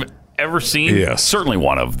thing you've ever seen? Yes. Certainly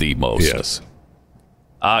one of the most. Yes.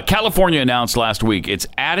 California announced last week it's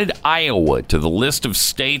added Iowa to the list of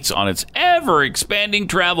states on its ever-expanding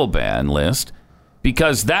travel ban list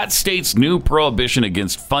because that state's new prohibition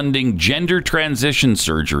against funding gender transition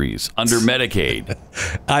surgeries under Medicaid.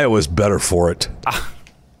 Iowa's better for it.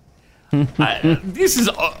 This is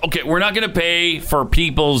okay. We're not going to pay for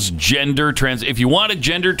people's gender trans. If you want a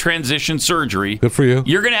gender transition surgery, good for you.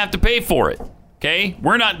 You're going to have to pay for it. Okay,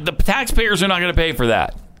 we're not. The taxpayers are not going to pay for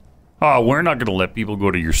that. Oh, we're not going to let people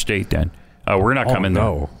go to your state then. We're not coming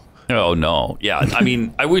there. Oh no. Yeah, I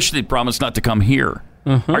mean, I wish they'd promised not to come here.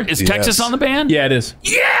 Is Texas on the ban? Yeah, it is.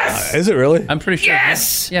 Yes. Is it really? I'm pretty sure.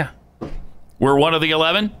 Yes. Yeah. We're one of the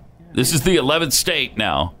 11. This is the 11th state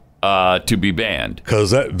now to be banned. Because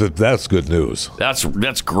that's good news.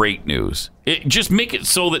 That's great news. Just make it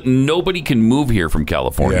so that nobody can move here from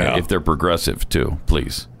California if they're progressive too.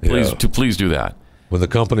 Please do that. When the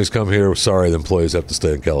companies come here, sorry, the employees have to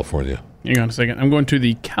stay in California. Hang on a second. I'm going to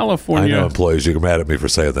the I California. know employees, you're mad at me for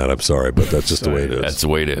saying that. I'm sorry, but that's just the way it is. That's the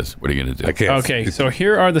way it is. What are you going to do? I can't. Okay, so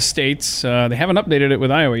here are the states. They haven't updated it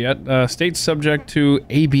with Iowa yet. States subject to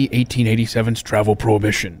AB 1887's travel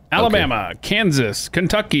prohibition: Alabama, Kansas,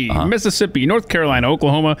 Kentucky, Mississippi, North Carolina,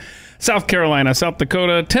 Oklahoma, South Carolina, South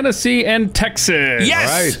Dakota, Tennessee, and Texas.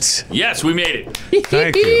 Yes! Right. Yes, we made it.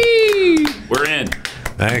 Thank you. We're in.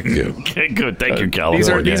 Thank you. Okay, good. Thank you,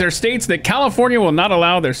 California. These are states that California will not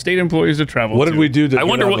allow their state employees to travel. What did we do to I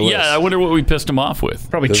wonder get on what. the list? Yeah, I wonder what we pissed them off with.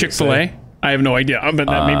 Probably Does it Chick-fil-A. say? I have no idea. But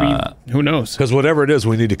that maybe, who knows? Because whatever it is,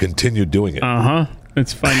 we need to continue doing it.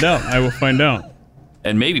 Let's find out. I will find out.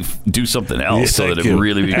 And maybe do something else Yes, so that thank it you.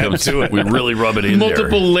 really becomes. Add to it. We really rub it in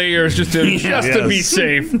Multiple there. layers just to be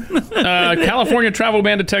safe. California travel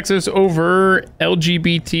ban to Texas over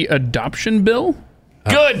LGBT adoption bill.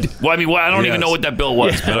 Good. Well, I mean, I don't even know what that bill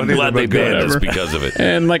was, but I'm glad they banned us because of it.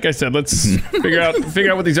 And like I said, let's figure out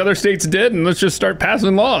what these other states did, and let's just start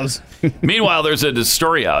passing laws. Meanwhile, there's a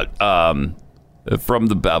story out from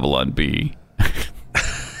the Babylon Bee,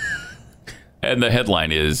 and the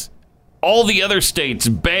headline is: all the other states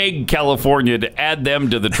beg California to add them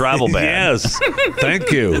to the travel ban. Yes.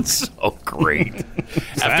 Thank you. It's so great.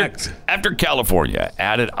 After California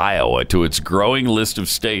added Iowa to its growing list of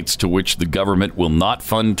states to which the government will not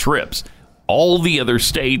fund trips, all the other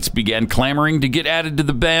states began clamoring to get added to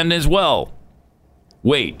the ban as well.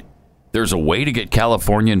 Wait, there's a way to get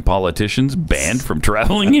Californian politicians banned from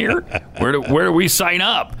traveling here? Where do we sign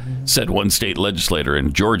up? Said one state legislator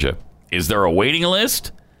in Georgia. Is there a waiting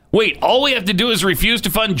list? Wait, all we have to do is refuse to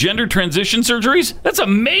fund gender transition surgeries? That's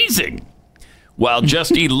amazing. While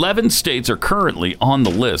just 11 states are currently on the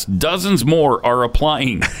list, dozens more are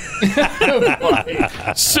applying.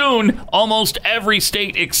 Soon, almost every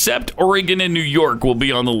state except Oregon and New York will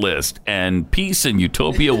be on the list, and peace and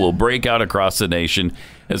utopia will break out across the nation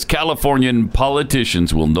as Californian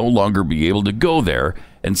politicians will no longer be able to go there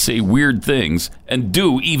and say weird things and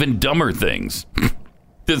do even dumber things.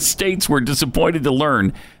 The states were disappointed to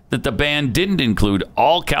learn that the ban didn't include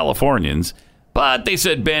all Californians, but they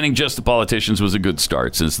said banning just the politicians was a good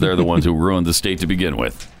start since they're the ones who ruined the state to begin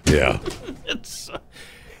with. Yeah. It's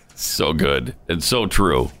so good and so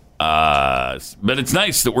true. But it's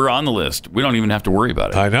nice that we're on the list. We don't even have to worry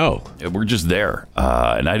about it. I know. We're just there.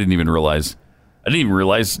 And I didn't even realize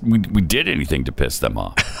we did anything to piss them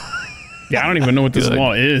off. Yeah, I don't even know what this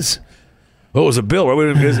law is. What was a bill?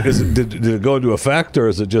 Did it go into effect, or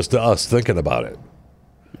is it just us thinking about it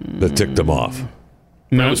that ticked them off?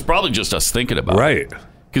 No, it was probably just us thinking about it. Right.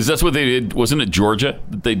 Because that's what they did. Wasn't it Georgia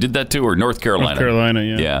that they did that to, or North Carolina? North Carolina,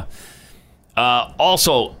 yeah. Yeah.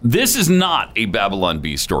 Also, this is not a Babylon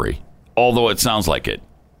Bee story, although it sounds like it.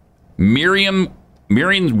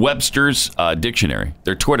 Merriam-Webster's dictionary,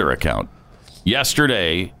 their Twitter account,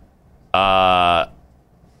 yesterday tweeted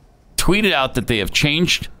out that they have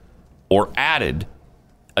changed or added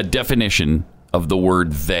a definition of the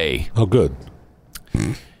word they. Oh, good.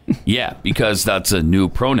 Yeah, because that's a new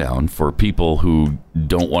pronoun for people who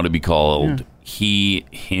don't want to be called he,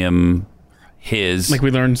 him, his. Like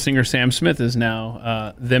we learned singer Sam Smith is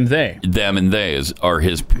now them, they. Them and they are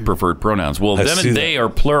his preferred pronouns. Well, them and they are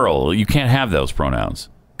plural. You can't have those pronouns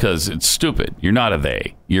because it's stupid. You're not a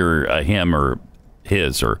they. You're a him or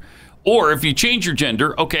his. Or if you change your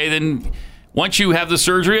gender, okay, then once you have the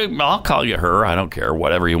surgery, I'll call you her. I don't care.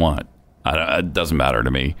 Whatever you want. It doesn't matter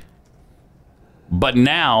to me. But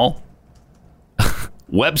now,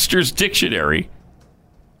 Webster's Dictionary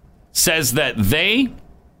says that they,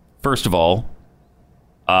 first of all,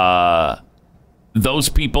 those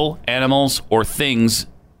people, animals, or things,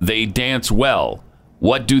 they dance well.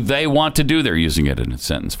 What do they want to do? They're using it in a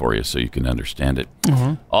sentence for you so you can understand it.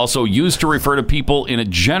 Mm-hmm. Also used to refer to people in a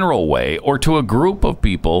general way or to a group of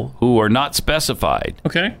people who are not specified.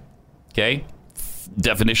 Okay.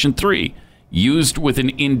 Definition 3. Used with an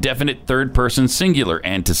indefinite third-person singular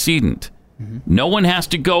antecedent. Mm-hmm. No one has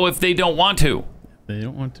to go if they don't want to. They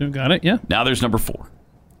don't want to. Got it, yeah. Now there's number 4.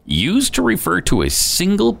 Used to refer to a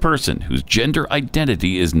single person whose gender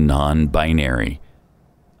identity is non-binary.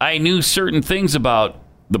 I knew certain things about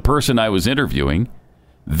the person I was interviewing.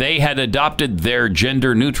 They had adopted their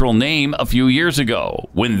gender-neutral name a few years ago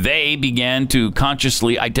when they began to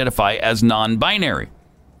consciously identify as non-binary.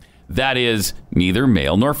 That is, neither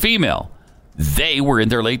male nor female. They were in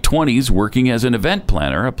their late 20s working as an event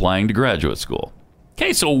planner applying to graduate school.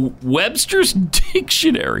 Okay, so Webster's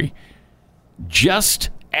Dictionary just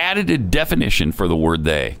added a definition for the word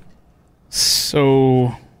they.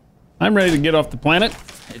 So I'm ready to get off the planet.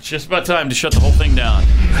 It's just about time to shut the whole thing down.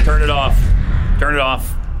 Turn it off. Turn it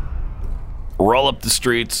off. Roll up the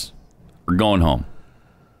streets. We're going home.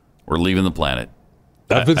 We're leaving the planet.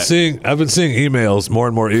 I've been seeing emails, more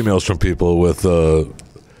and more emails from people with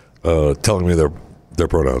telling me their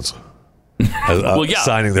pronouns. Well, yeah.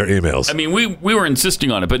 Signing their emails. I mean, we were insisting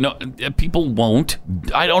on it, but no, people won't.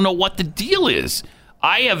 I don't know what the deal is.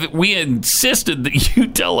 We insisted that you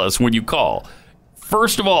tell us when you call.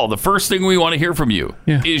 First of all, the first thing we want to hear from you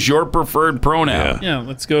is your preferred pronoun. Yeah,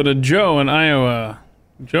 let's go to Joe in Iowa.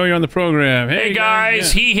 Joe, you're on the program. Hey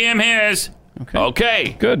guys, he, him, his.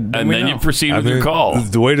 Okay. Good. And then you proceed with your call.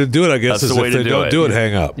 The way to do it, I guess, That's is the way if to they don't do it,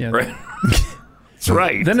 hang up. Yeah. Right. That's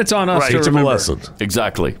right. Then it's on us to Teach them a remember. lesson.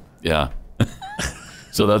 Exactly. Yeah.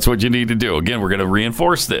 So that's what you need to do. Again, we're going to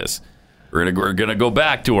reinforce this. We're going to go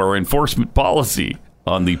back to our enforcement policy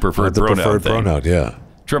on the preferred pronoun. Yeah.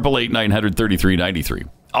 888-900-3393.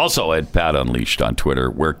 Also at Pat Unleashed on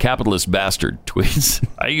Twitter, where Capitalist Bastard tweets,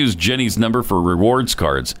 I use Jenny's number for rewards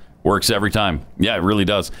cards. Works every time. Yeah, it really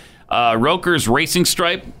does. Roker's Racing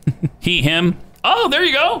Stripe, he, him. Oh, there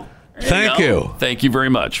you go. Thank you. Thank you very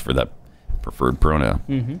much for that preferred pronoun.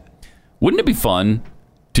 Mm-hmm. Wouldn't it be fun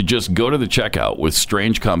to just go to the checkout with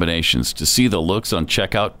strange combinations to see the looks on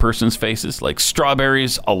checkout persons' faces, like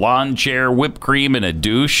strawberries, a lawn chair, whipped cream, and a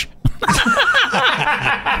douche?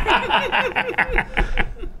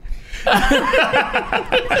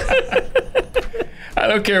 I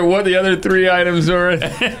don't care what the other three items were.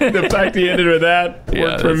 The fact he ended with that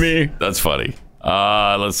worked for me. That's funny.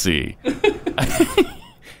 Let's see.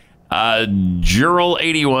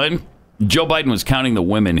 Jural81. Joe Biden was counting the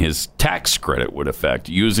women his tax credit would affect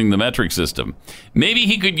using the metric system. Maybe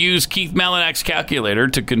he could use Keith Malinak's calculator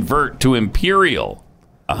to convert to imperial.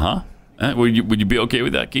 Would you be okay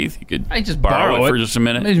with that, Keith? You could I just borrow it for just a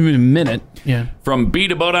minute. Maybe a minute. Yeah. From B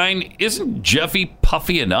to Bodine, isn't Jeffy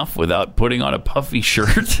puffy enough without putting on a puffy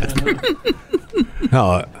shirt?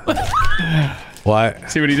 No. Why?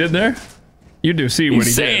 See what he did there? You do see what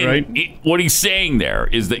he did, right? What he's saying there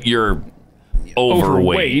is that you're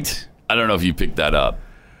overweight. I don't know if you picked that up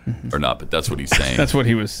or not, but that's what he's saying. That's what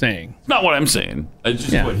he was saying. It's not what I'm saying. It's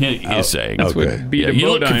just what he is saying. That's what B to You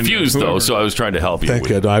look Bodine, confused, though, so I was trying to help you. Thank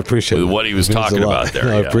you. No, I appreciate with it. what he was It means talking a lot. about there.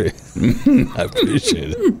 No, Yeah. I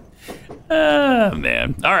appreciate it.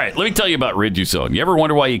 Man. All right, let me tell you about Riduzone. You ever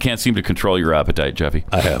wonder why you can't seem to control your appetite, Jeffy?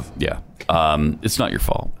 I have. Yeah. It's not your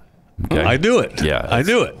fault. Okay? I do it. Yeah. I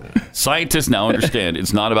do it. Scientists now understand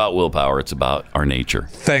it's not about willpower, it's about our nature.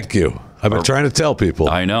 Thank you. I've been trying to tell people.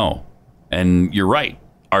 I know. And you're right.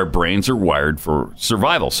 Our brains are wired for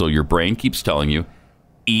survival. So your brain keeps telling you,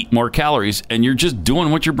 eat more calories, and you're just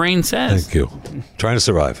doing what your brain says. Thank you. Trying to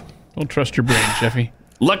survive. Don't trust your brain, Jeffy.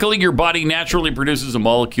 Luckily, your body naturally produces a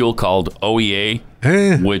molecule called OEA,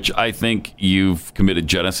 which I think you've committed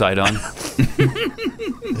genocide on.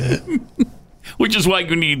 Which is why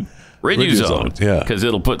you need Riduzone. Yeah. Because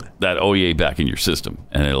it'll put that OEA back in your system,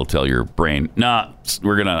 and it'll tell your brain, nah,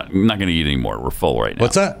 we're not going to eat anymore. We're full right now.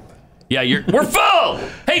 What's that? Yeah, we're full.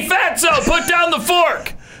 Hey, Fatso, put down the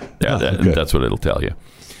fork. Yeah, that's what it'll tell you.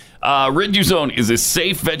 Riduzone is a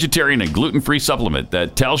safe vegetarian and gluten-free supplement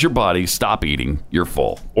that tells your body stop eating, you're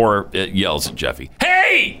full. Or it yells at Jeffy,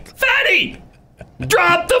 hey, fatty,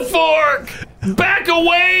 drop the fork, back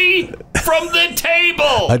away from the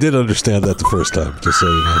table. I did understand that the first time, just so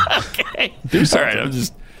you know. Okay. All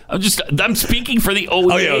right, I'm speaking for the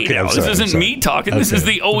OEA. Oh, yeah, okay, now. I'm sorry, This isn't me talking. This is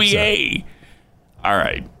the OEA. All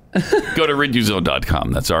right. Go to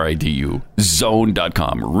riduzone.com. That's RIDU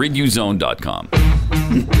zone.com. Riduzone.com.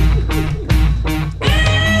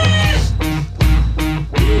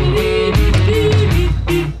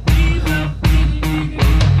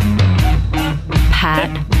 Pat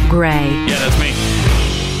Gray. Yeah, that's me.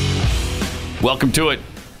 Welcome to it.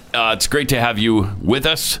 It's great to have you with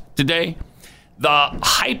us today. The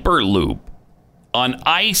Hyperloop on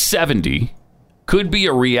I-70 could be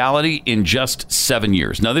a reality in just 7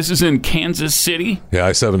 years. Now, this is in Kansas City. Yeah,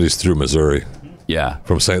 I-70's through Missouri. Yeah.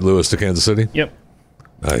 From St. Louis to Kansas City? Yep.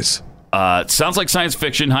 Nice. It sounds like science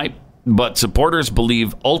fiction hype, but supporters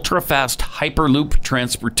believe ultra-fast Hyperloop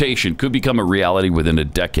transportation could become a reality within a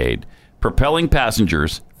decade, propelling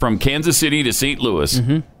passengers from Kansas City to St. Louis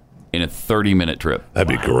in a 30-minute trip. That'd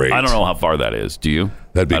be great. I don't know how far that is. Do you?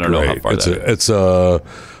 That'd be I don't great. know how far that is. It's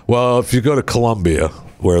well, if you go to Columbia,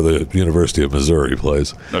 where the University of Missouri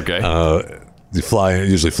plays, okay, you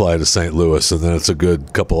usually fly to St. Louis, and then it's a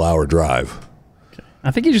good couple-hour drive.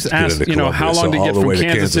 I think you just asked, how long to get from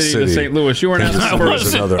Kansas City to St. Louis. You weren't asking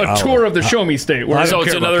for a tour of the Show Me State. So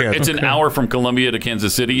it's an hour from Columbia to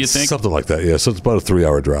Kansas City, you think? Something like that, yeah. So it's about a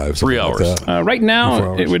 3-hour drive. 3 hours. Like right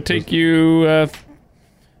now, it would take you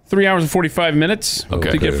 3 hours and 45 minutes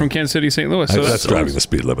to get from Kansas City to St. Louis. So that's driving the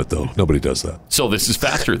speed limit, though. Nobody does that. So this is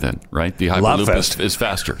faster then, right? The Hyperloop is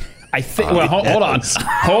faster. I think. Well, hold on.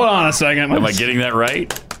 Hold on a second. Am I getting that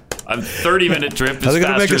right? A 30-minute trip is Are they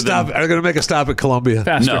going to make faster a stop? than- Are they going to make a stop at Columbia?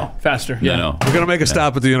 Faster. No. Faster. Yeah, no. We're going to make a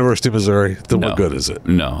stop at the University of Missouri. Then No. what good is it?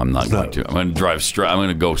 No, I'm not going to. I'm going to drive straight. I'm going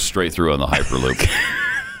to go straight through on the Hyperloop.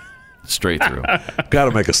 Straight through. Got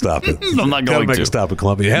to make a stop. I'm not Got to going make to. a stop at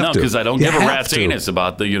Columbia. You have No, to. because I don't You give a have rat's to. anus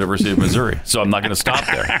about the University of Missouri, so I'm not going to stop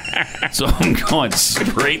there. So I'm going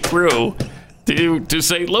straight through to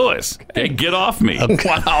St. Louis. Okay, get off me.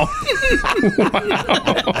 Wow.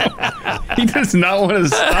 He does not want to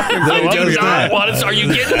stop in I do Columbia. not want to. Are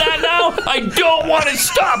you getting that now? I don't want to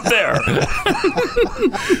stop there.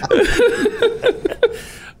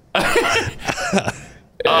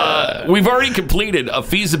 We've already completed a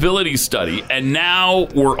feasibility study, and now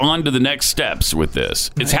we're on to the next steps with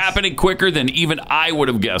this. It's happening quicker than even I would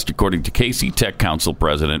have guessed, according to KC Tech Council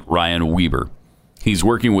President Ryan Weber. He's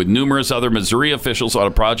working with numerous other Missouri officials on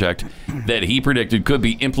a project that he predicted could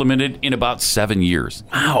be implemented in about 7 years.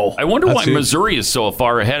 Wow. I wonder why That's it. Missouri is so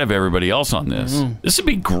far ahead of everybody else on this. This would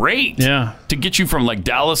be great. Yeah. To get you from like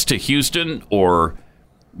Dallas to Houston or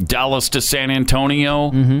Dallas to San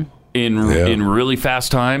Antonio in really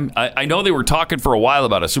fast time. I know they were talking for a while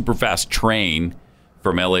about a super fast train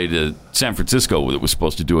from LA to San Francisco that was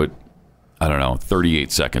supposed to do it, I don't know,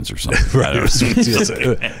 38 seconds or something. I don't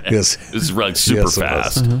know. Yes. It's like super Yes, it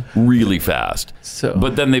fast, was. really fast. So-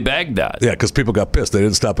 But then they bagged that. Yeah, because people got pissed. They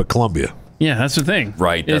didn't stop at Columbia. Yeah, that's the thing.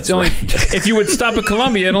 Right, It's that's only right. if you would stop at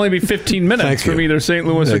Columbia, it'd only be 15 minutes Thank from you. either St.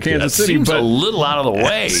 Louis or Thank you. Kansas That City. seems But a little out of the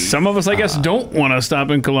way. some of us, I guess, don't want to stop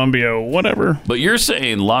in Columbia. Whatever. But you're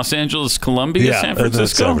saying Los Angeles, Columbia, Yeah, San and then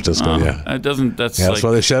Francisco? San Francisco, yeah. It doesn't, that's Yeah, like, that's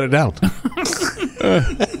why they shut it down.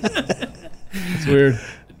 It's weird.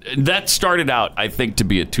 that started out, I think, to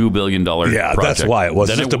be a $2 billion Yeah, project. that's why it was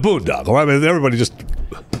Then just a boondoggle. I mean, everybody just.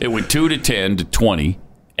 It went 2 to 10 to 20,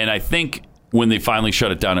 and I think when they finally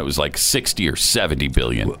shut it down, it was like 60 or 70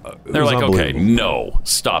 billion. They're was like, okay, unbelievable. no,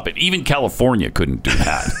 stop it. Even California couldn't do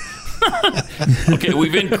that. Okay,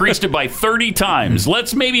 we've increased it by 30 times.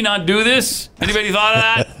 Let's maybe not do this. Anybody thought of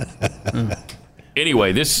that?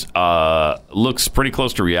 Anyway, this looks pretty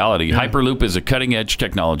close to reality. Hyperloop is a cutting-edge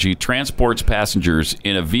technology, transports passengers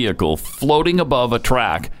in a vehicle floating above a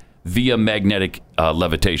track via magnetic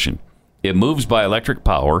levitation. It moves by electric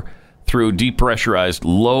power through depressurized,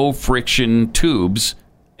 low-friction tubes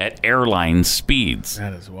at airline speeds.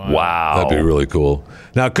 That is wild. Wow. That'd be really cool.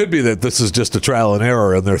 Now, it could be that this is just a trial and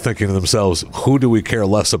error, and they're thinking to themselves, who do we care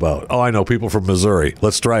less about? Oh, I know, people from Missouri.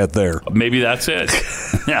 Let's try it there. Maybe that's it.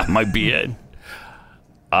 Yeah, might be it.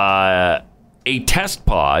 A test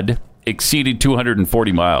pod exceeded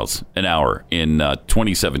 240 miles an hour in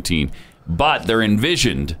 2017, but they're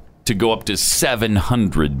envisioned to go up to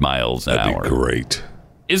 700 miles an That'd hour. be great.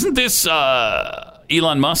 Isn't this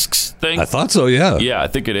Elon Musk's thing? I thought so, yeah. Yeah, I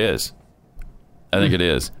think it is. I think it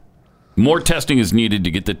is. More testing is needed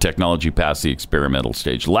to get the technology past the experimental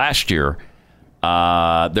stage. Last year,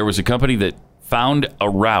 there was a company that found a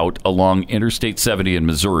route along Interstate 70 in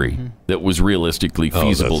Missouri that was realistically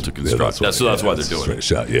feasible to construct. That's why they're doing it.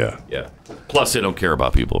 Shot, yeah. Yeah. Plus, they don't care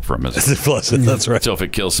about people from Missouri. Plus, that's right. So if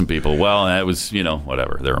it kills some people, well, that was,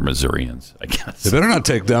 whatever. They're Missourians, I guess. They better not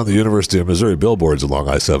take down the University of Missouri billboards along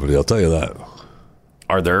I-70, I'll tell you that.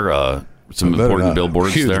 Are there some important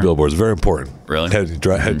billboards Huge there? billboards, very important. Really?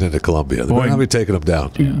 Heading into Columbia. They better not be taking them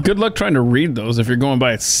down. Good luck trying to read those if you're going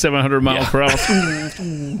by at 700 miles per hour.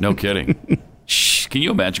 No kidding. Shh, can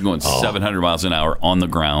you imagine going 700 miles an hour on the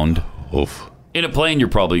ground? Oof. In a plane, you're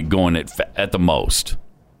probably going at the most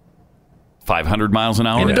 500 miles an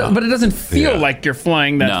hour. But it doesn't feel Yeah. like you're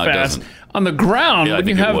flying that No, it fast. doesn't. On the ground, Yeah, I when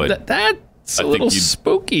you think it have would. that's I a think little you'd-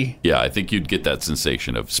 spooky. Yeah, I think you'd get that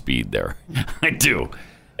sensation of speed there. I do.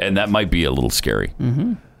 And that might be a little scary.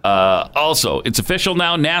 Also, it's official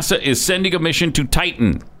now. NASA is sending a mission to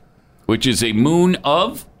Titan, which is a moon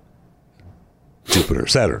of Jupiter,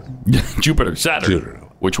 Saturn. Saturn. Jupiter.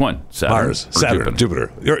 Which one? Saturn Mars, or Saturn,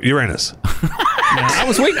 Jupiter, Uranus. I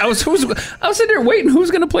was waiting. I was sitting there waiting.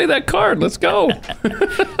 Who's going to play that card? Let's go.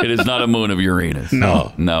 It is not a moon of Uranus.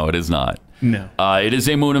 No. No, it is not. No. It is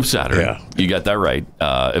a moon of Saturn. Yeah. You got that right,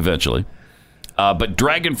 eventually. But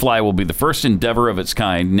Dragonfly will be the first endeavor of its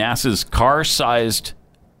kind, NASA's car-sized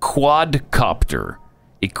quadcopter,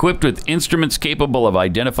 equipped with instruments capable of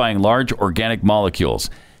identifying large organic molecules,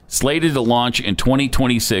 slated to launch in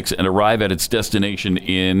 2026 and arrive at its destination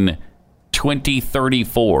in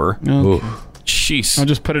 2034. Jeez. I'll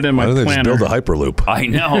just put it in my Why don't they just planner. build a Hyperloop? I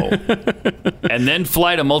know. And then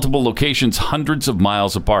fly to multiple locations hundreds of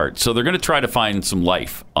miles apart. So they're going to try to find some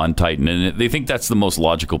life on Titan. And they think that's the most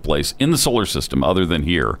logical place in the solar system, other than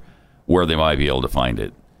here, where they might be able to find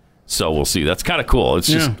it. So we'll see. That's kind of cool. It's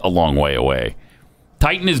just a long way away.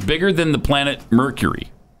 Titan is bigger than the planet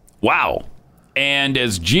Mercury. Wow. And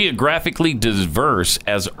as geographically diverse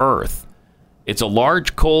as Earth. It's a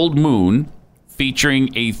large, cold moon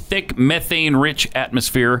featuring a thick methane-rich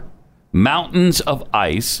atmosphere, mountains of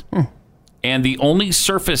ice, and the only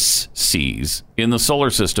surface seas in the solar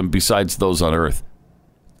system besides those on Earth.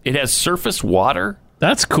 It has surface water.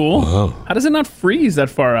 That's cool. Wow. How does it not freeze that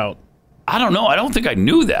far out? I don't know. I don't think I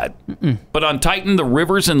knew that. But on Titan, the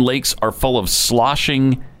rivers and lakes are full of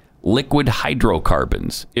sloshing liquid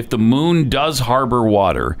hydrocarbons. If the moon does harbor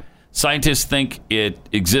water, scientists think it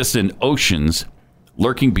exists in oceans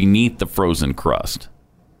lurking beneath the frozen crust.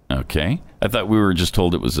 Okay. I thought we were just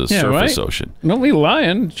told it was a surface ocean. Don't be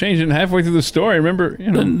lying. Changing halfway through the story. Remember,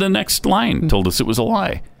 the next line told us it was a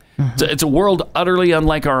lie. So it's a world utterly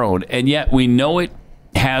unlike our own, and yet we know it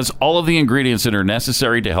has all of the ingredients that are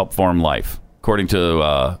necessary to help form life, according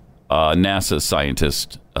to NASA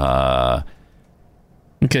scientist.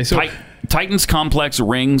 Okay, so Titan's complex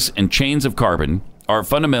rings and chains of carbon are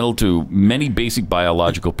fundamental to many basic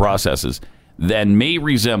biological processes that may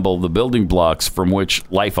resemble the building blocks from which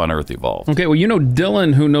life on Earth evolved. Okay, well,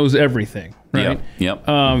 Dylan, who knows everything, right?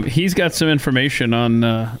 Yep. He's got some information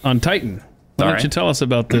on Titan. Why don't you tell us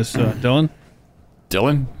about this, Dylan?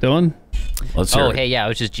 Dylan? Let's hear it. Hey, yeah, I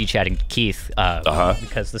was just G-chatting Keith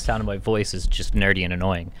because the sound of my voice is just nerdy and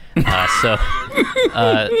annoying. So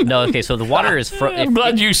the water is I'm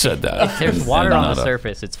glad you said that. If there's water on the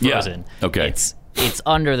surface, it's frozen. Yeah. Okay. It's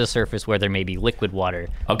under the surface where there may be liquid water.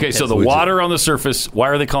 Okay, so the water on the surface, why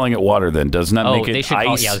are they calling it water then? Doesn't that make it ice? I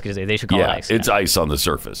was going to say, they should call it ice. It's ice on the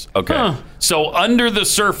surface. Okay. So under the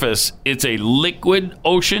surface, it's a liquid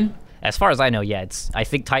ocean? As far as I know, yeah. I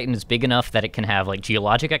think Titan is big enough that it can have like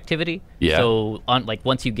geologic activity. Yeah. So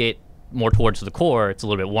once you get more towards the core, it's a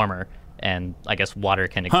little bit warmer, and I guess water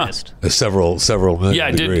can exist. Several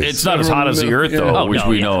million degrees. It's not as hot as the Earth, though, which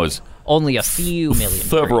we know is only a few million.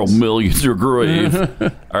 Several million degrees.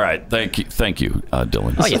 All right, thank you,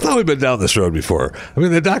 Dylan. I thought we'd been down this road before. I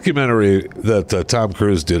mean, the documentary that Tom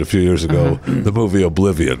Cruise did a few years ago, the movie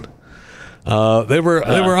Oblivion. They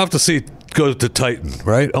were off to go to Titan,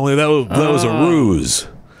 right? Only that was a ruse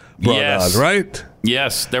brought on, right?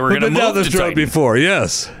 Yes, they were going to move down this to road Titan before,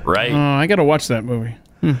 yes. Right. I got to watch that movie.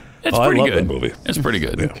 It's pretty good. That movie. It's pretty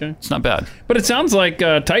good. Yeah. Okay. It's not bad. But it sounds like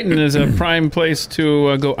Titan is a prime place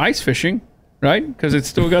to go ice fishing, right? Because it's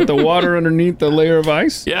still got the water underneath the layer of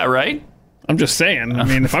ice. Yeah, right? I'm just saying. I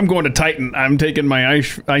mean, if I'm going to Titan, I'm taking my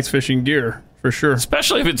ice fishing gear for sure.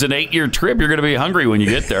 Especially if it's an 8-year trip, you're going to be hungry when you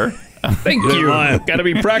get there. Thank you. Got to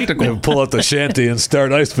be practical. Pull out the shanty and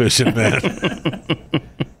start ice fishing, man.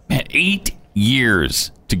 Man, 8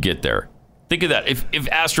 years to get there. Think of that. If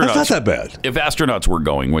astronauts, that's not that bad. If astronauts were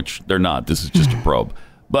going, which they're not, this is just a probe.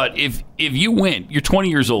 But if you went, you're 20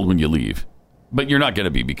 years old when you leave, but you're not going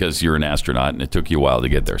to be because you're an astronaut and it took you a while to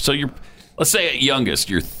get there. So let's say at youngest,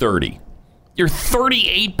 you're 30. You're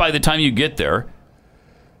 38 by the time you get there,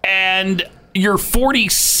 and you're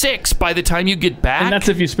 46 by the time you get back. And that's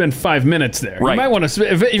if you spend 5 minutes there. Right. You might want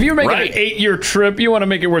to, if you're making an 8-year trip, you want to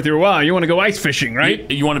make it worth your while. You want to go ice fishing,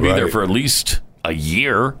 right? You want to be there for at least a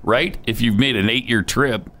year, right? If you've made an 8-year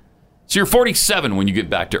trip. So you're 47 when you get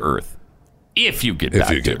back to Earth. If you get back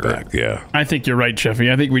to Earth. Yeah. I think you're right,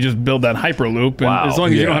 Jeffy. I think we just build that Hyperloop, and as long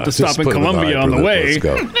as you don't have to stop in Colombia on the way. Let's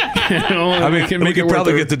go. I mean, we could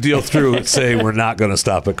probably get the deal through and say we're not going to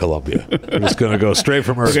stop at Columbia. We're just going to go straight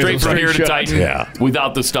from Earth. Straight from here to Titan. Yeah.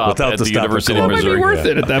 Without the stop at the University of Missouri. It might be worth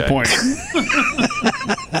it at that point.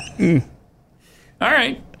 All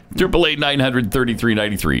right.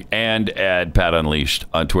 888-900-3393 and at Pat Unleashed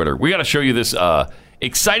on Twitter. We got to show you this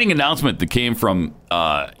exciting announcement that came from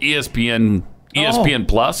ESPN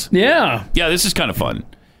Plus. Yeah. Yeah, this is kind of fun.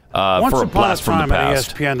 Once for a upon a blast from the time at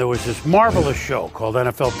past. ESPN, there was this marvelous show called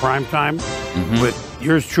NFL Primetime with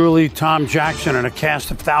yours truly, Tom Jackson, and a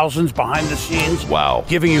cast of thousands behind the scenes. Wow.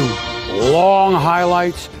 Giving you long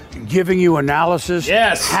highlights, giving you analysis,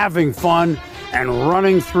 having fun, and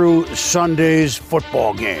running through Sunday's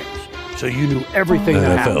football games. So you knew everything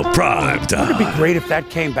that happened. NFL Primetime. Wouldn't it be great if that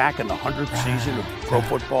came back in the 100th season of pro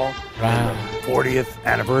football? And the 40th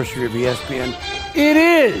anniversary of ESPN? It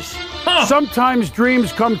is! Sometimes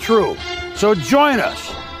dreams come true. So join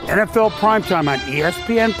us. NFL Primetime on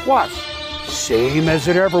ESPN Plus. Same as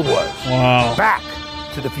it ever was. Wow. Back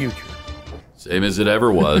to the future. Same as it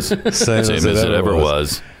ever was. Same as it ever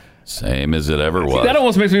was. Same as it ever was. That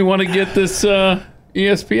almost makes me want to get this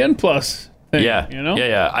ESPN Plus thing. Yeah. You know?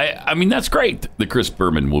 Yeah. I mean, that's great that Chris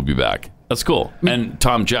Berman will be back. That's cool. And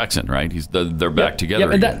Tom Jackson, right? They're back together.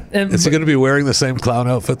 Yeah, again. Is he going to be wearing the same clown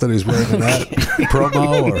outfit that he's wearing in that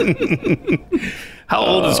promo? Or? How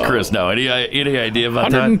old is Chris now? Any idea about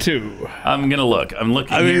 102. that? I'm going to look. I'm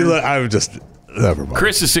looking. I mean, I'm just. Never mind.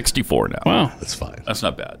 Chris is 64 now. Wow. That's fine. That's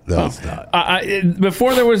not bad. No, it's not.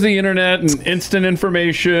 Before there was the internet and instant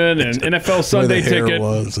information and NFL Sunday Ticket.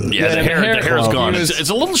 The hair's gone. It's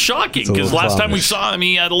a little shocking because last time we saw him,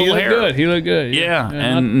 he had a little hair. He looked good. Yeah,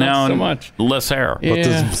 and not now so much. less hair. But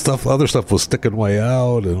the other stuff was sticking way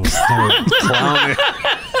out and was clowny.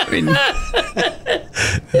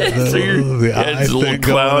 The eye little thing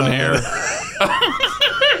clown going hair.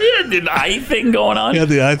 The eye thing going on? Yeah,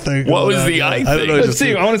 the eye thing. What was the eye thing? Let's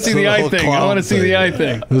see. I want to see the eye thing. I want to see the eye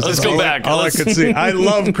thing. Let's go back. All I could see. I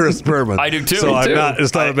love Chris Berman. I do too. So I'm not.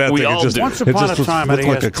 It's not a bad thing. all It just, do. Once upon a time at looked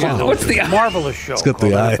like a clown. ESPN, What's the eye? marvelous show. It's got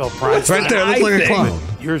the eye. It's right there. It looks like a clown.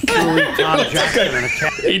 Yours truly, Tom Jackson, and a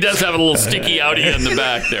cat. He does have a little sticky outie in the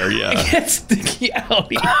back there. Yeah, It's sticky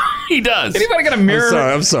outie. he does. Anybody got a mirror?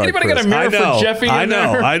 I'm sorry. Anybody Chris. got a mirror for Jeffy? I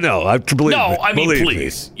know. I believe No, me. I mean, Believe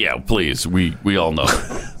please. Yeah, please. We all know.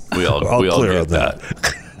 We all clear get on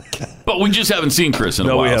that. But we just haven't seen Chris in a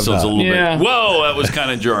No, we while, have so it's a not. little Yeah. bit. Whoa, that was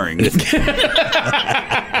kind of jarring.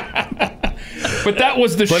 But that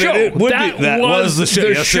was the show. That was the show.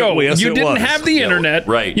 Yes, show. Yes, you it didn't was. have the internet.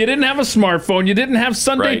 Right. You didn't have a smartphone. You didn't have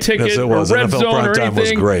Sunday Right. Ticket Yes, it or was. Red NFL Zone or Primetime was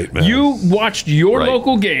anything. great, man. You watched your Right.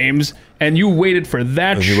 local games and you waited for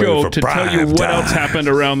that And you waited show for to tell you prime what time. else happened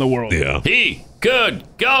around the world. Yeah. He could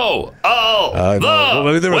go all I know. the Well,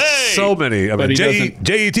 I mean, there were way. so many. I But mean, he doesn't-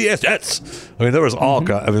 Jets. I mean, there was all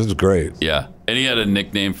kinds. I mean, it was great. Yeah, and he had a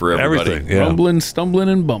nickname for everybody. Everything. Yeah. Rumbling, stumbling,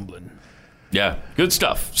 and bumbling. Yeah, good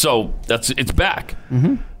stuff. So it's back,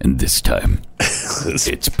 and this time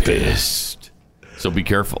it's pissed. So be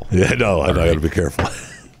careful. Yeah, no, I got to be careful.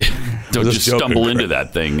 Don't Just just joking, stumble Chris. into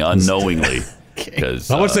that thing unknowingly. Because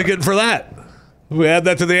How much they getting for that? We add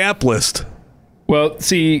that to the app list. Well,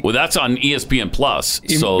 see, well, that's on ESPN Plus,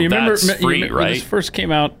 so you remember, that's free, when right? this first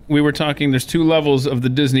came out, we were talking. There's two levels of the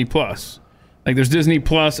Disney Plus. Like there's Disney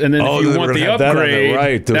Plus, and then if you they want were the gonna have that on there, upgrade,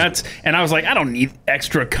 right. that's. And I was like, I don't need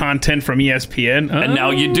extra content from ESPN. And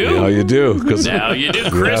now you do. Now you do. Now you do.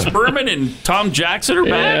 Chris Berman and Tom Jackson are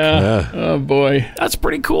back. Yeah. Oh boy, That's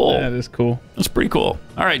pretty cool. that is cool. That's pretty cool.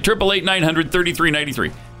 All right,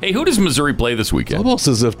 888-900-3393. Hey, who does Missouri play this weekend? Almost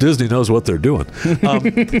as if Disney knows what they're doing.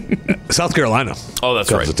 South Carolina. Oh, that's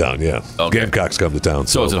comes right. to town. Yeah. Okay. Gamecocks come to town.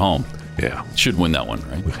 So it's at home. Yeah. Should win that one,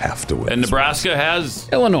 right? We have to win. And Nebraska has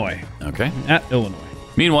Illinois okay. at Illinois.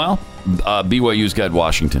 Meanwhile, BYU's got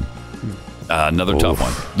Washington. Another tough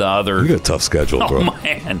one. The other. You got a tough schedule, bro. Oh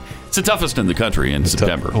man, it's the toughest in the country in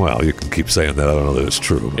September. Well, you can keep saying that. I don't know that it's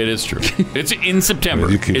true. It is true. It's in September. I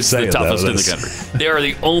mean, you keep it's the saying toughest that. in the country. They are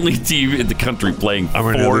the only team in the country playing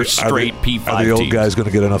four straight P5 Are the old teams. guys going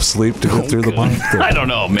to get enough sleep to get through the month? I don't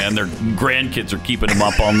know, man. Their grandkids are keeping them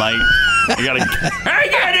up all night. I got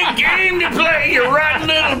a game to play, you rotten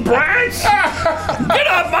little brats! Get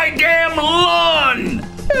off my damn lawn!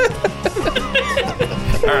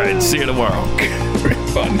 All right, see you tomorrow.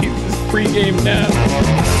 Fun. Pregame now.